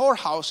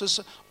storehouses,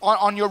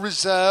 on your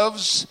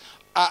reserves,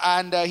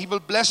 and he will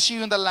bless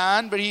you in the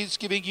land where he is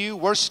giving you.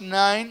 Verse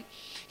 9,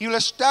 he will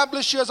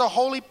establish you as a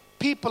holy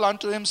people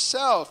unto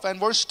himself. And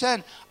verse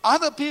 10,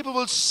 other people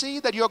will see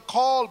that you're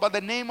called by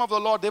the name of the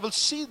Lord. They will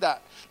see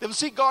that. They will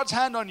see God's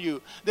hand on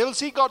you. They will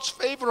see God's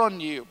favor on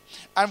you.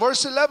 And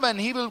verse 11,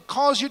 he will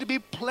cause you to be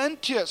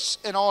plenteous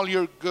in all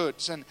your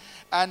goods. And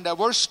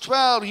verse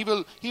 12, he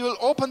will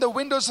open the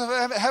windows of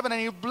heaven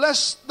and he will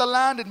bless the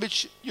land in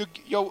which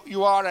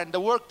you are and the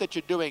work that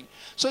you're doing.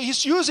 So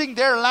he's using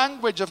their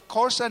language, of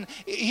course, and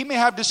he may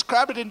have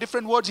described it in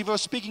different words if he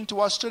was speaking to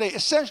us today.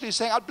 Essentially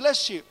saying, I'll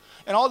bless you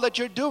in all that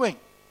you're doing.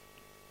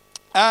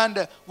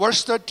 And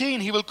verse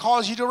 13, he will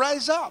cause you to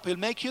rise up. He'll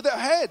make you the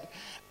head.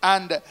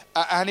 And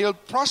he'll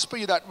prosper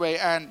you that way.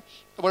 And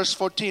verse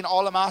 14,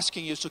 all I'm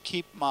asking you is to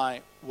keep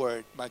my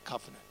word, my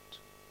covenant.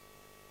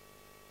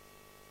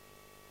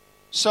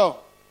 So,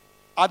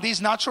 are these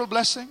natural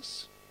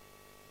blessings?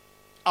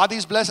 Are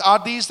these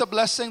the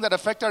blessings that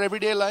affect our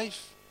everyday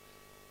life?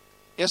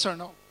 Yes or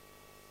no?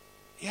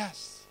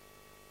 Yes.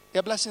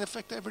 They're blessings that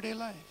affect our everyday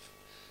life.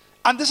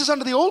 And this is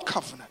under the old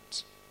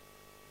covenant.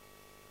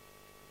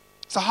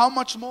 So how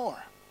much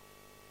more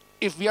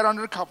if we are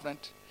under a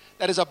covenant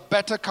that is a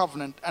better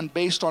covenant and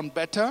based on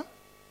better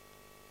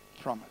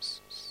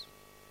promises?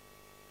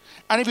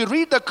 And if you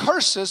read the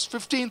curses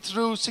 15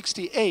 through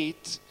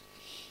 68,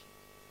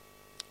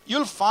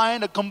 you'll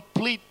find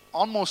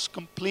almost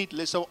complete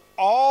list of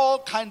all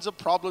kinds of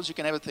problems you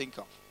can ever think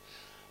of.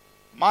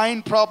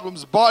 Mind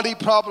problems, body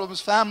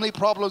problems, family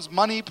problems,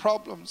 money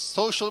problems,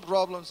 social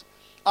problems.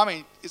 I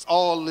mean, it's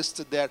all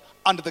listed there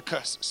under the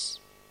curses.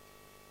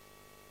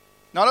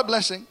 Not a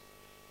blessing.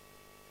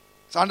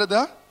 It's under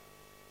the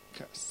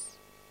curse.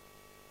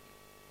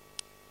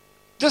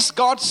 Just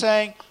God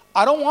saying,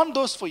 I don't want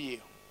those for you.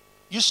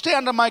 You stay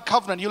under my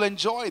covenant, you'll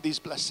enjoy these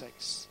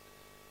blessings.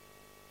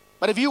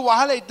 But if you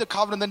violate the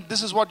covenant, then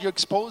this is what you're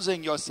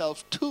exposing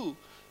yourself to.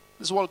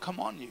 This will come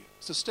on you.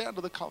 So stay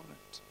under the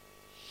covenant.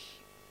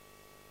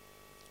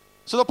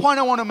 So the point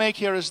I want to make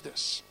here is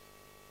this.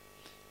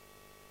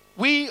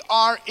 We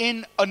are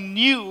in a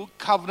new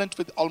covenant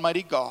with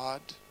Almighty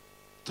God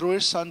through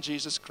his Son,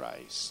 Jesus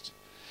Christ.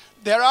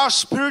 There are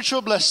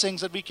spiritual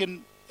blessings that we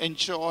can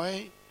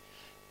enjoy,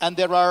 and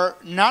there are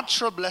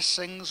natural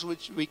blessings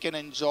which we can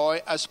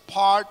enjoy as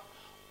part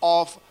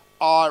of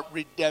our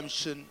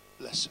redemption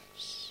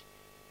blessings.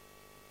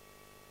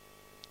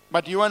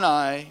 But you and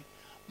I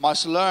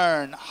must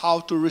learn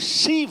how to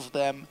receive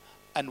them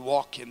and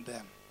walk in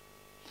them.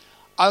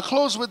 I'll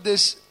close with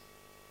this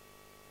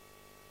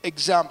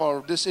example,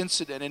 or this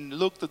incident in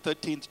Luke the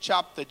 13th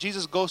chapter.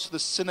 Jesus goes to the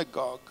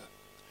synagogue.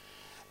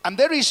 And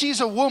there he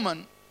sees a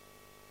woman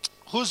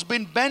who's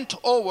been bent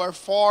over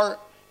for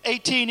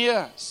 18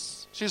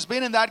 years. She's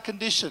been in that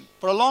condition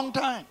for a long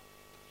time.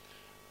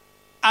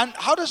 And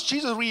how does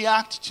Jesus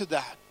react to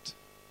that?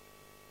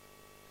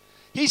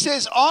 He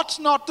says, ought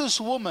not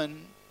this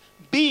woman,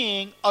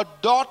 being a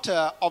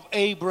daughter of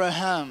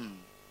Abraham?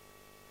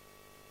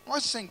 Why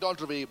is he saying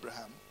daughter of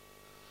Abraham?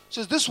 He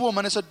says this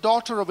woman is a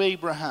daughter of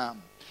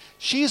Abraham.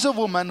 She's a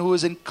woman who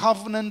is in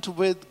covenant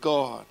with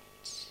God.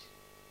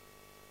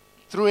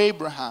 Through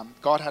Abraham,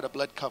 God had a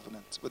blood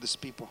covenant with his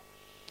people.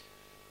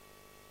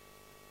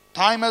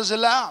 Time has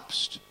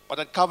elapsed, but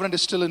that covenant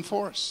is still in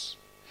force.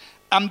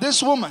 And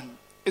this woman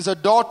is a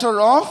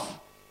daughter of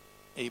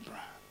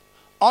Abraham.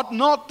 Ought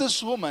not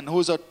this woman,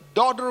 who is a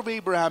daughter of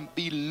Abraham,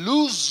 be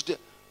loosed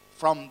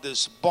from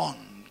this bond?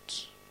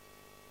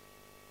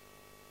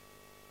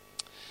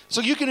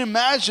 So you can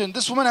imagine,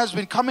 this woman has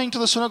been coming to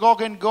the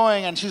synagogue and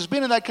going, and she's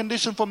been in that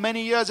condition for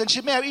many years, and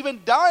she may have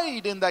even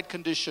died in that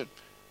condition.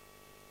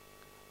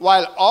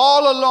 While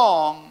all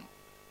along,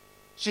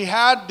 she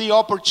had the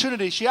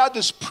opportunity, she had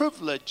this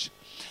privilege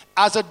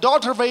as a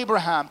daughter of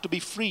Abraham to be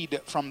freed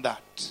from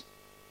that.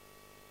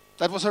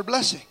 That was her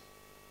blessing.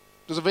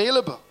 It was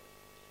available.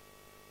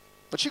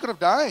 But she could have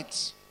died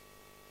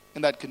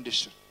in that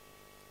condition.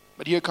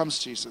 But here comes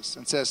Jesus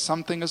and says,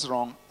 something is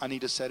wrong. I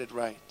need to set it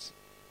right.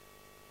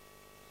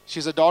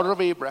 She's a daughter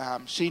of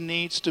Abraham. She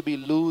needs to be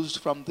loosed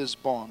from this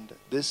bond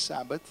this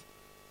Sabbath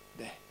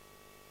day.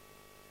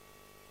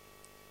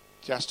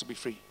 She has to be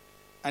free.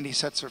 And he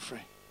sets her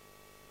free.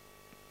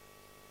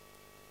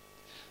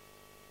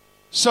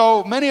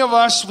 So many of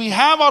us, we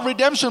have our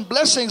redemption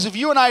blessings. If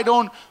you and I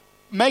don't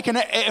make an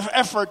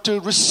effort to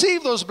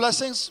receive those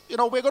blessings, we're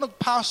going to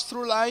pass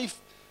through life.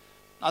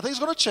 Nothing's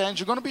going to change.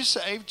 You're going to be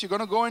saved. You're going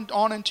to go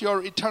on into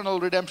your eternal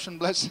redemption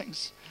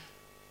blessings.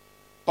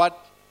 But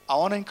I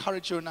want to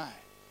encourage you and I.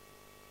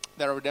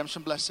 There are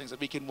redemption blessings that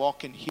we can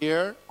walk in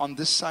here on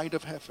this side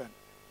of heaven.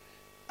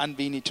 And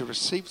we need to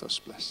receive those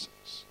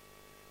blessings.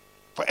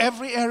 For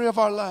every area of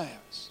our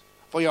lives.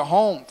 For your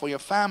home, for your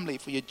family,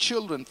 for your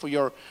children, for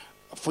your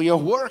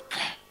work,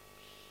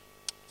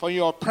 for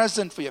your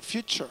present, for your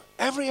future.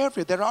 Every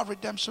area, there are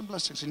redemption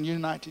blessings, and you're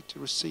united to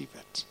receive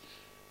it.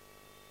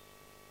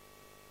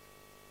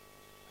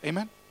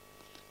 Amen?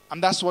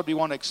 And that's what we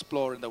want to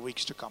explore in the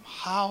weeks to come.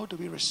 How do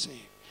we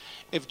receive?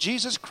 If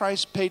Jesus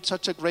Christ paid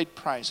such a great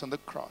price on the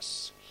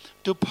cross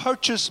to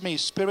purchase me,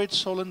 spirit,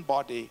 soul, and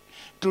body,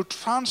 to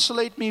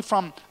translate me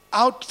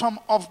out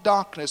of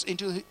darkness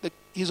into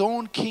his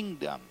own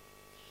kingdom,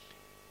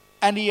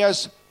 and he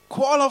has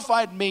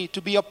qualified me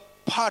to be a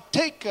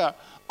partaker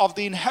of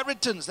the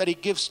inheritance that he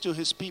gives to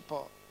his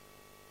people,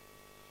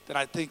 then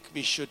I think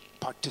we should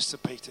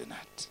participate in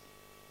it.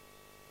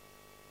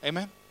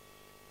 Amen?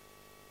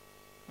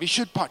 We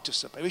should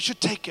participate. We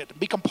should take it and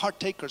become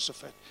partakers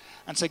of it.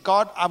 And say,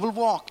 God, I will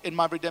walk in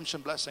my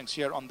redemption blessings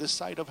here on this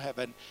side of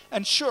heaven.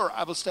 And sure,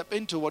 I will step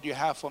into what you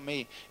have for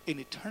me in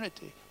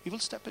eternity. We will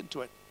step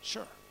into it,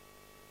 sure.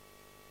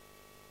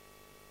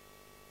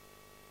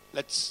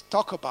 Let's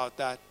talk about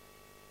that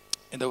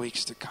in the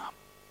weeks to come.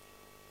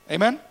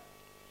 Amen?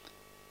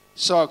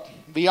 So,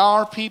 we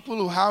are people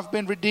who have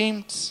been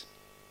redeemed.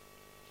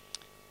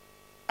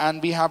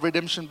 And we have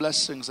redemption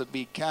blessings that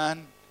we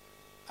can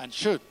and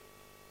should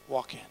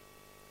walk in.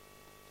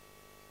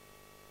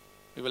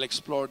 We will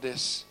explore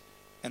this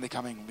in the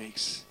coming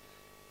weeks.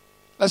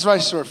 Let's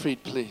rise to our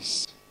feet,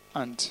 please.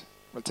 And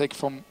we'll take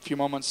a few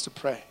moments to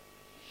pray.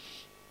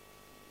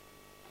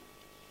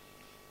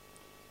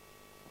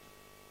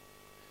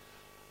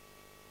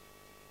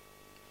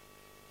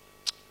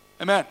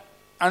 Amen.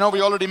 I know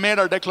we already made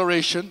our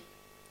declaration.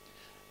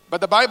 But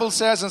the Bible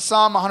says in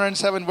Psalm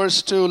 107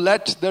 verse 2,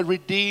 let the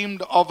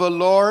redeemed of the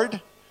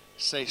Lord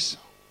say so.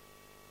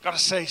 Got to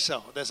say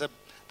so.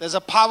 There's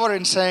a power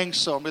in saying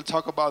so. And we'll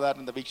talk about that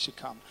in the weeks to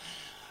come.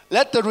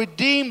 Let the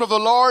redeemed of the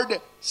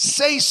Lord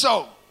say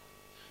so.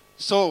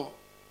 So,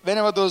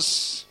 whenever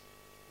those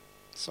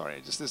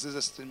three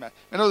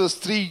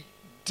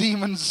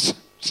demons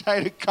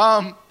try to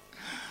come,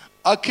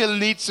 Akhil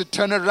needs to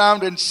turn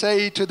around and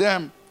say to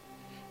them,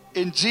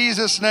 in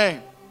Jesus'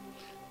 name,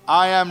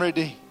 I am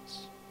redeemed.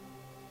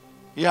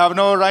 You have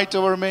no right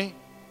over me,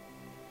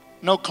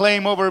 no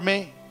claim over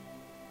me.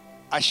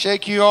 I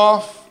shake you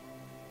off.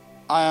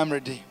 I am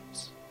redeemed.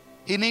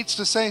 He needs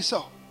to say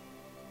so.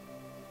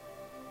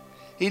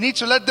 He needs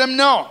to let them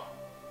know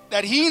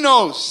that he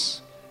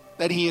knows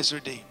that he is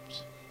redeemed.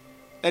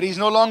 That he's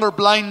no longer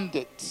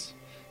blinded.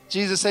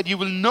 Jesus said, you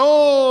will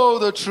know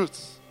the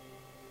truth.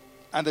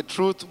 And the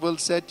truth will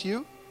set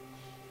you.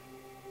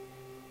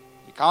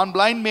 You can't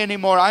blind me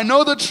anymore. I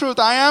know the truth.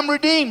 I am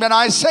redeemed and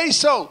I say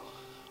so.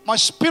 My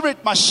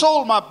spirit, my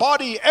soul, my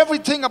body,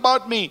 everything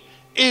about me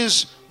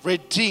is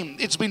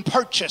redeemed. It's been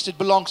purchased. It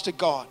belongs to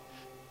God.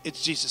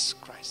 It's Jesus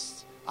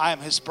Christ. I am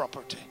his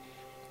property.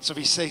 So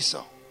we say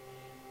so.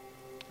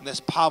 And there's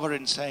power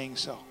in saying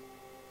so.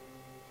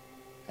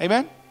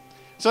 Amen?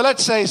 So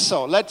let's say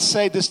so. Let's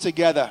say this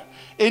together.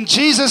 In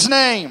Jesus'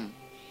 name,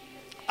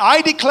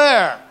 I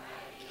declare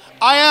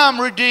I am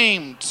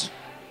redeemed.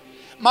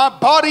 My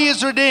body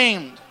is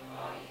redeemed.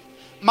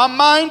 My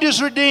mind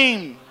is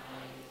redeemed.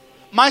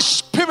 My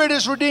spirit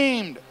is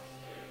redeemed.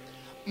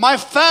 My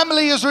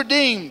family is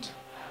redeemed.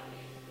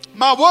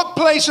 My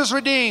workplace is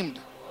redeemed.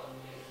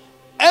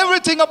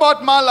 Everything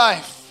about my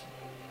life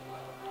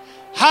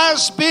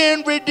has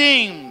been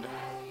redeemed.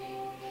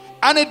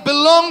 And it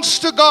belongs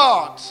to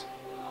God.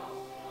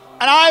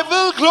 And I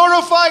will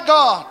glorify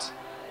God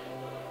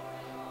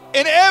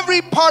in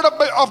every part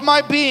of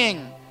my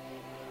being.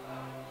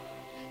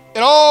 It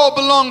all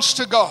belongs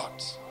to God.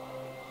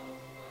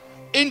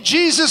 In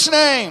Jesus'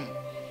 name,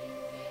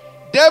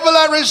 devil,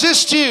 I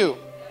resist you.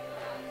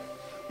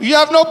 You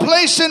have no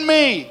place in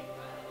me.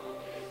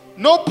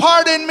 No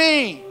part in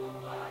me.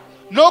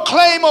 No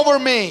claim over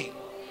me.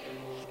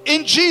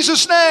 In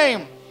Jesus'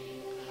 name,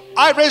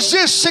 I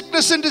resist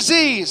sickness and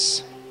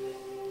disease.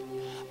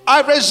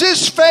 I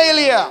resist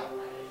failure.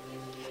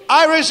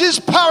 I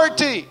resist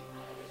poverty.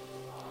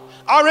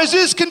 I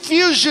resist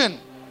confusion.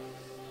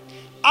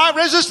 I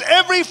resist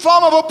every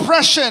form of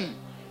oppression.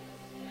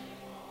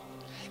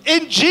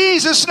 In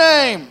Jesus'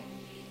 name,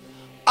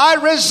 I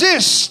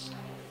resist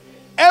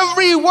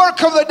every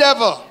work of the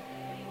devil.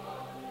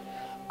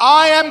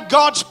 I am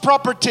God's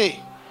property.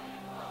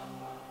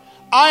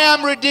 I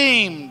am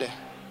redeemed.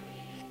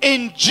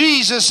 In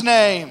Jesus'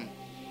 name.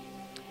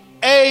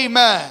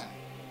 Amen.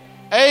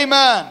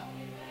 Amen.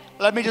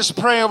 Let me just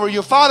pray over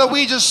you. Father,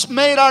 we just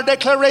made our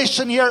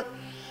declaration here.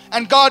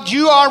 And God,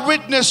 you are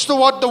witness to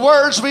what the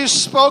words we've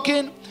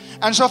spoken.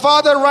 And so,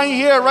 Father, right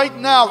here, right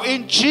now,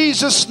 in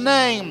Jesus'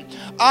 name,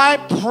 I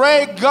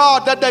pray,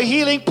 God, that the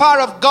healing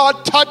power of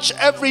God touch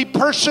every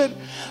person.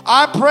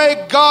 I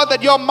pray, God,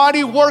 that your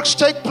mighty works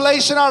take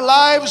place in our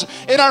lives,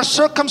 in our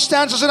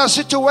circumstances, in our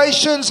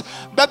situations,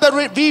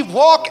 that we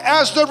walk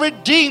as the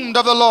redeemed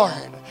of the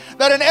Lord.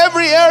 That in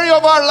every area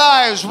of our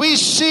lives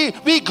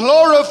we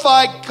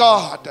glorify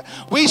God.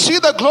 We see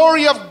the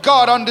glory of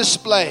God on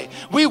display.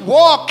 We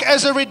walk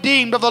as a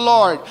redeemed of the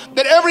Lord.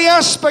 That every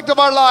aspect of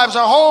our lives,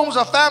 our homes,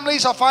 our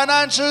families, our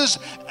finances,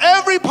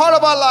 every part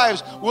of our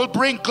lives will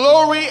bring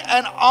glory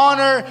and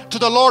honor to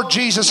the Lord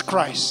Jesus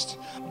Christ.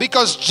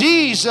 Because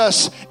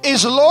Jesus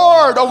is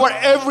Lord over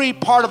every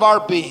part of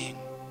our being.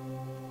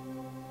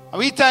 And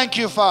we thank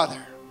you,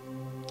 Father.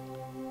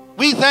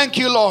 We thank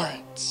you, Lord.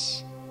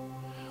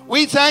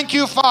 We thank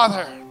you,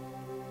 Father,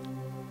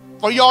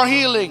 for your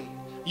healing,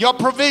 your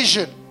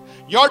provision,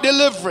 your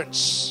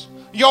deliverance,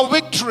 your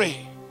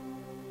victory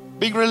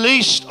being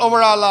released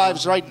over our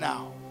lives right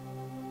now.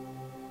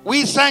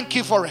 We thank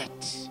you for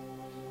it,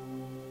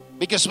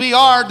 because we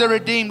are the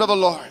redeemed of the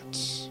Lord.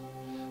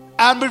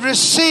 And we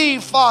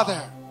receive,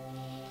 Father,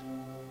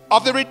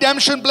 of the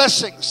redemption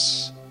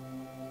blessings,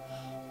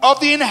 of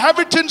the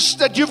inheritance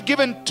that you've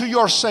given to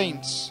your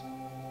saints,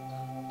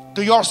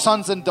 to your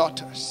sons and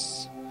daughters.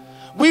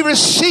 We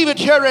receive it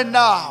here and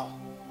now.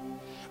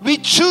 We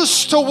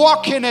choose to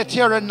walk in it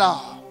here and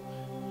now.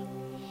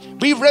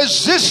 We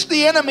resist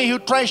the enemy who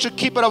tries to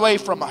keep it away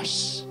from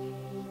us.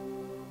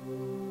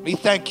 We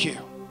thank you.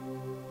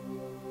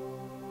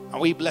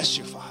 And we bless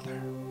you,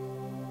 Father.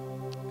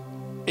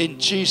 In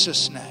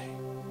Jesus' name.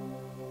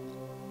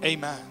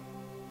 Amen.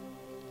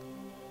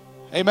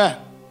 Amen.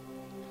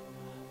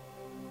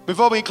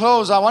 Before we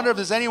close, I wonder if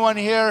there's anyone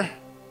here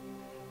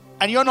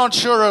and you're not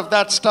sure if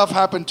that stuff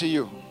happened to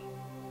you.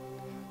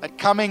 That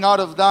coming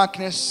out of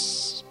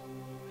darkness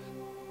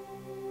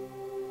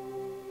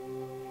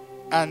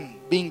and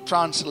being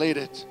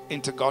translated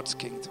into God's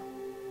kingdom.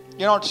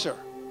 You're not sure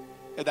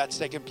if that's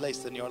taken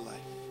place in your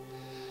life.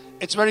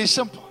 It's very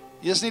simple.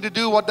 You just need to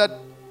do what that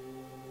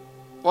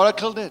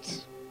oracle did.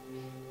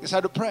 You just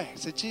have to pray.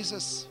 Say,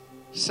 Jesus,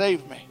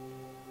 save me,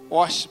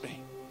 wash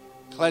me,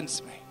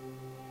 cleanse me.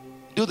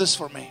 Do this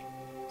for me,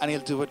 and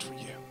He'll do it for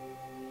you.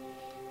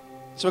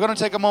 So we're going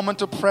to take a moment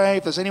to pray.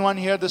 If there's anyone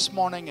here this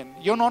morning and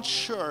you're not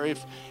sure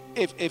if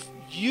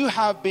you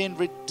have been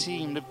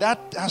redeemed, if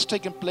that has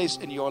taken place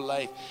in your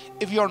life,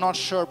 if you're not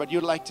sure but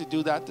you'd like to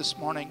do that this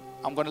morning,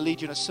 I'm going to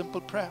lead you in a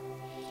simple prayer.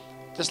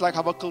 Just like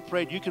Habakkuk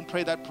prayed, you can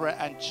pray that prayer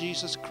and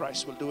Jesus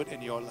Christ will do it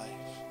in your life.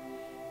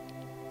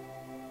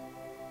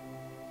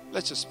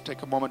 Let's just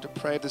take a moment to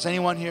pray. If there's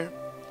anyone here,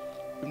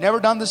 you've never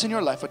done this in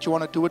your life, but you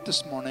want to do it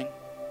this morning,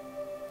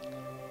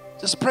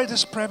 just pray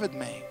this prayer with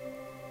me.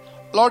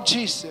 Lord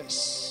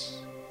Jesus,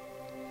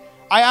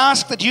 I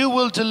ask that you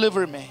will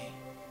deliver me.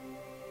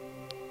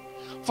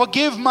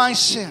 Forgive my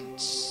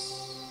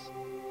sins.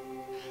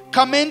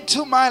 Come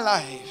into my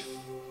life.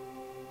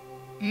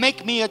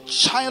 Make me a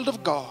child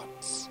of God.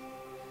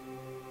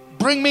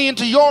 Bring me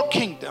into your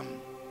kingdom.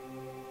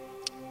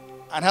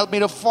 And help me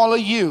to follow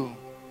you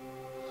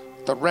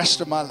the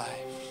rest of my life.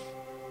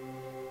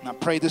 And I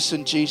pray this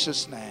in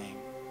Jesus' name.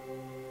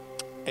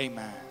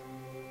 Amen.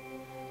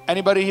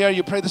 Anybody here,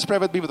 you pray this prayer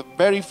with me for the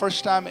very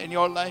first time in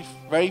your life?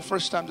 Very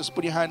first time, just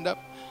put your hand up.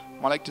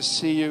 I'd like to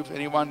see you. If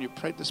anyone, you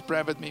prayed this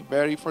prayer with me,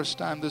 very first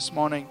time this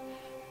morning.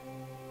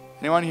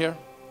 Anyone here?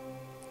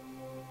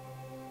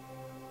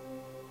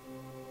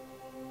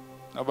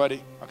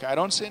 Nobody? Okay, I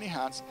don't see any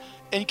hands.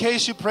 In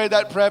case you prayed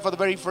that prayer for the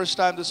very first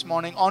time this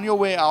morning, on your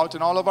way out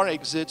in all of our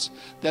exits,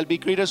 there'll be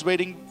greeters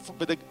waiting,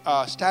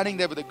 standing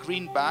there with a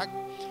green bag.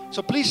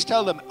 So please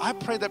tell them, I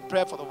prayed that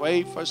prayer for the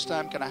very first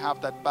time. Can I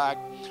have that bag?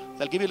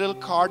 They'll give you a little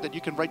card that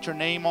you can write your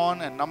name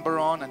on and number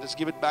on and just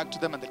give it back to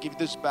them, and they'll give you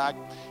this bag.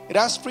 It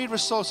has free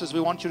resources we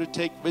want you to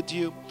take with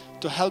you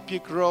to help you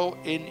grow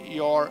in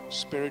your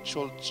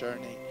spiritual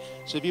journey.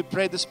 So if you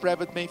prayed this prayer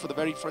with me for the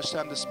very first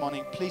time this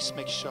morning, please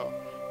make sure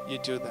you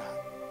do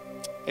that.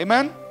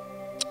 Amen?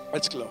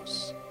 Let's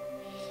close.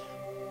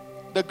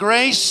 The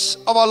grace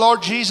of our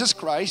Lord Jesus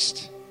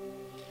Christ,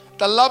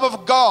 the love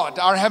of God,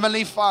 our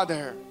Heavenly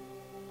Father,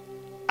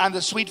 and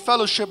the sweet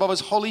fellowship of His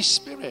Holy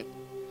Spirit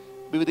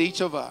be with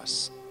each of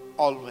us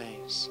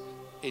always.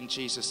 In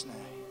Jesus'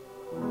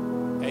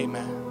 name.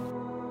 Amen.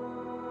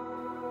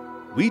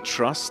 We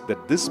trust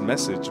that this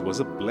message was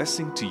a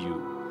blessing to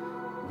you.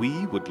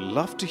 We would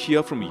love to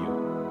hear from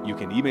you. You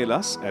can email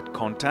us at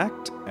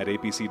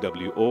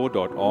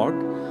contact@apcwo.org.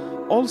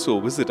 Also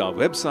visit our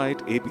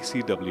website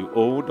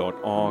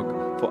apcwo.org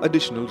for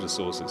additional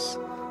resources.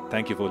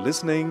 Thank you for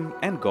listening,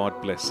 and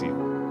God bless you.